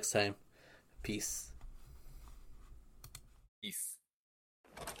guys next time. Peace. Peace.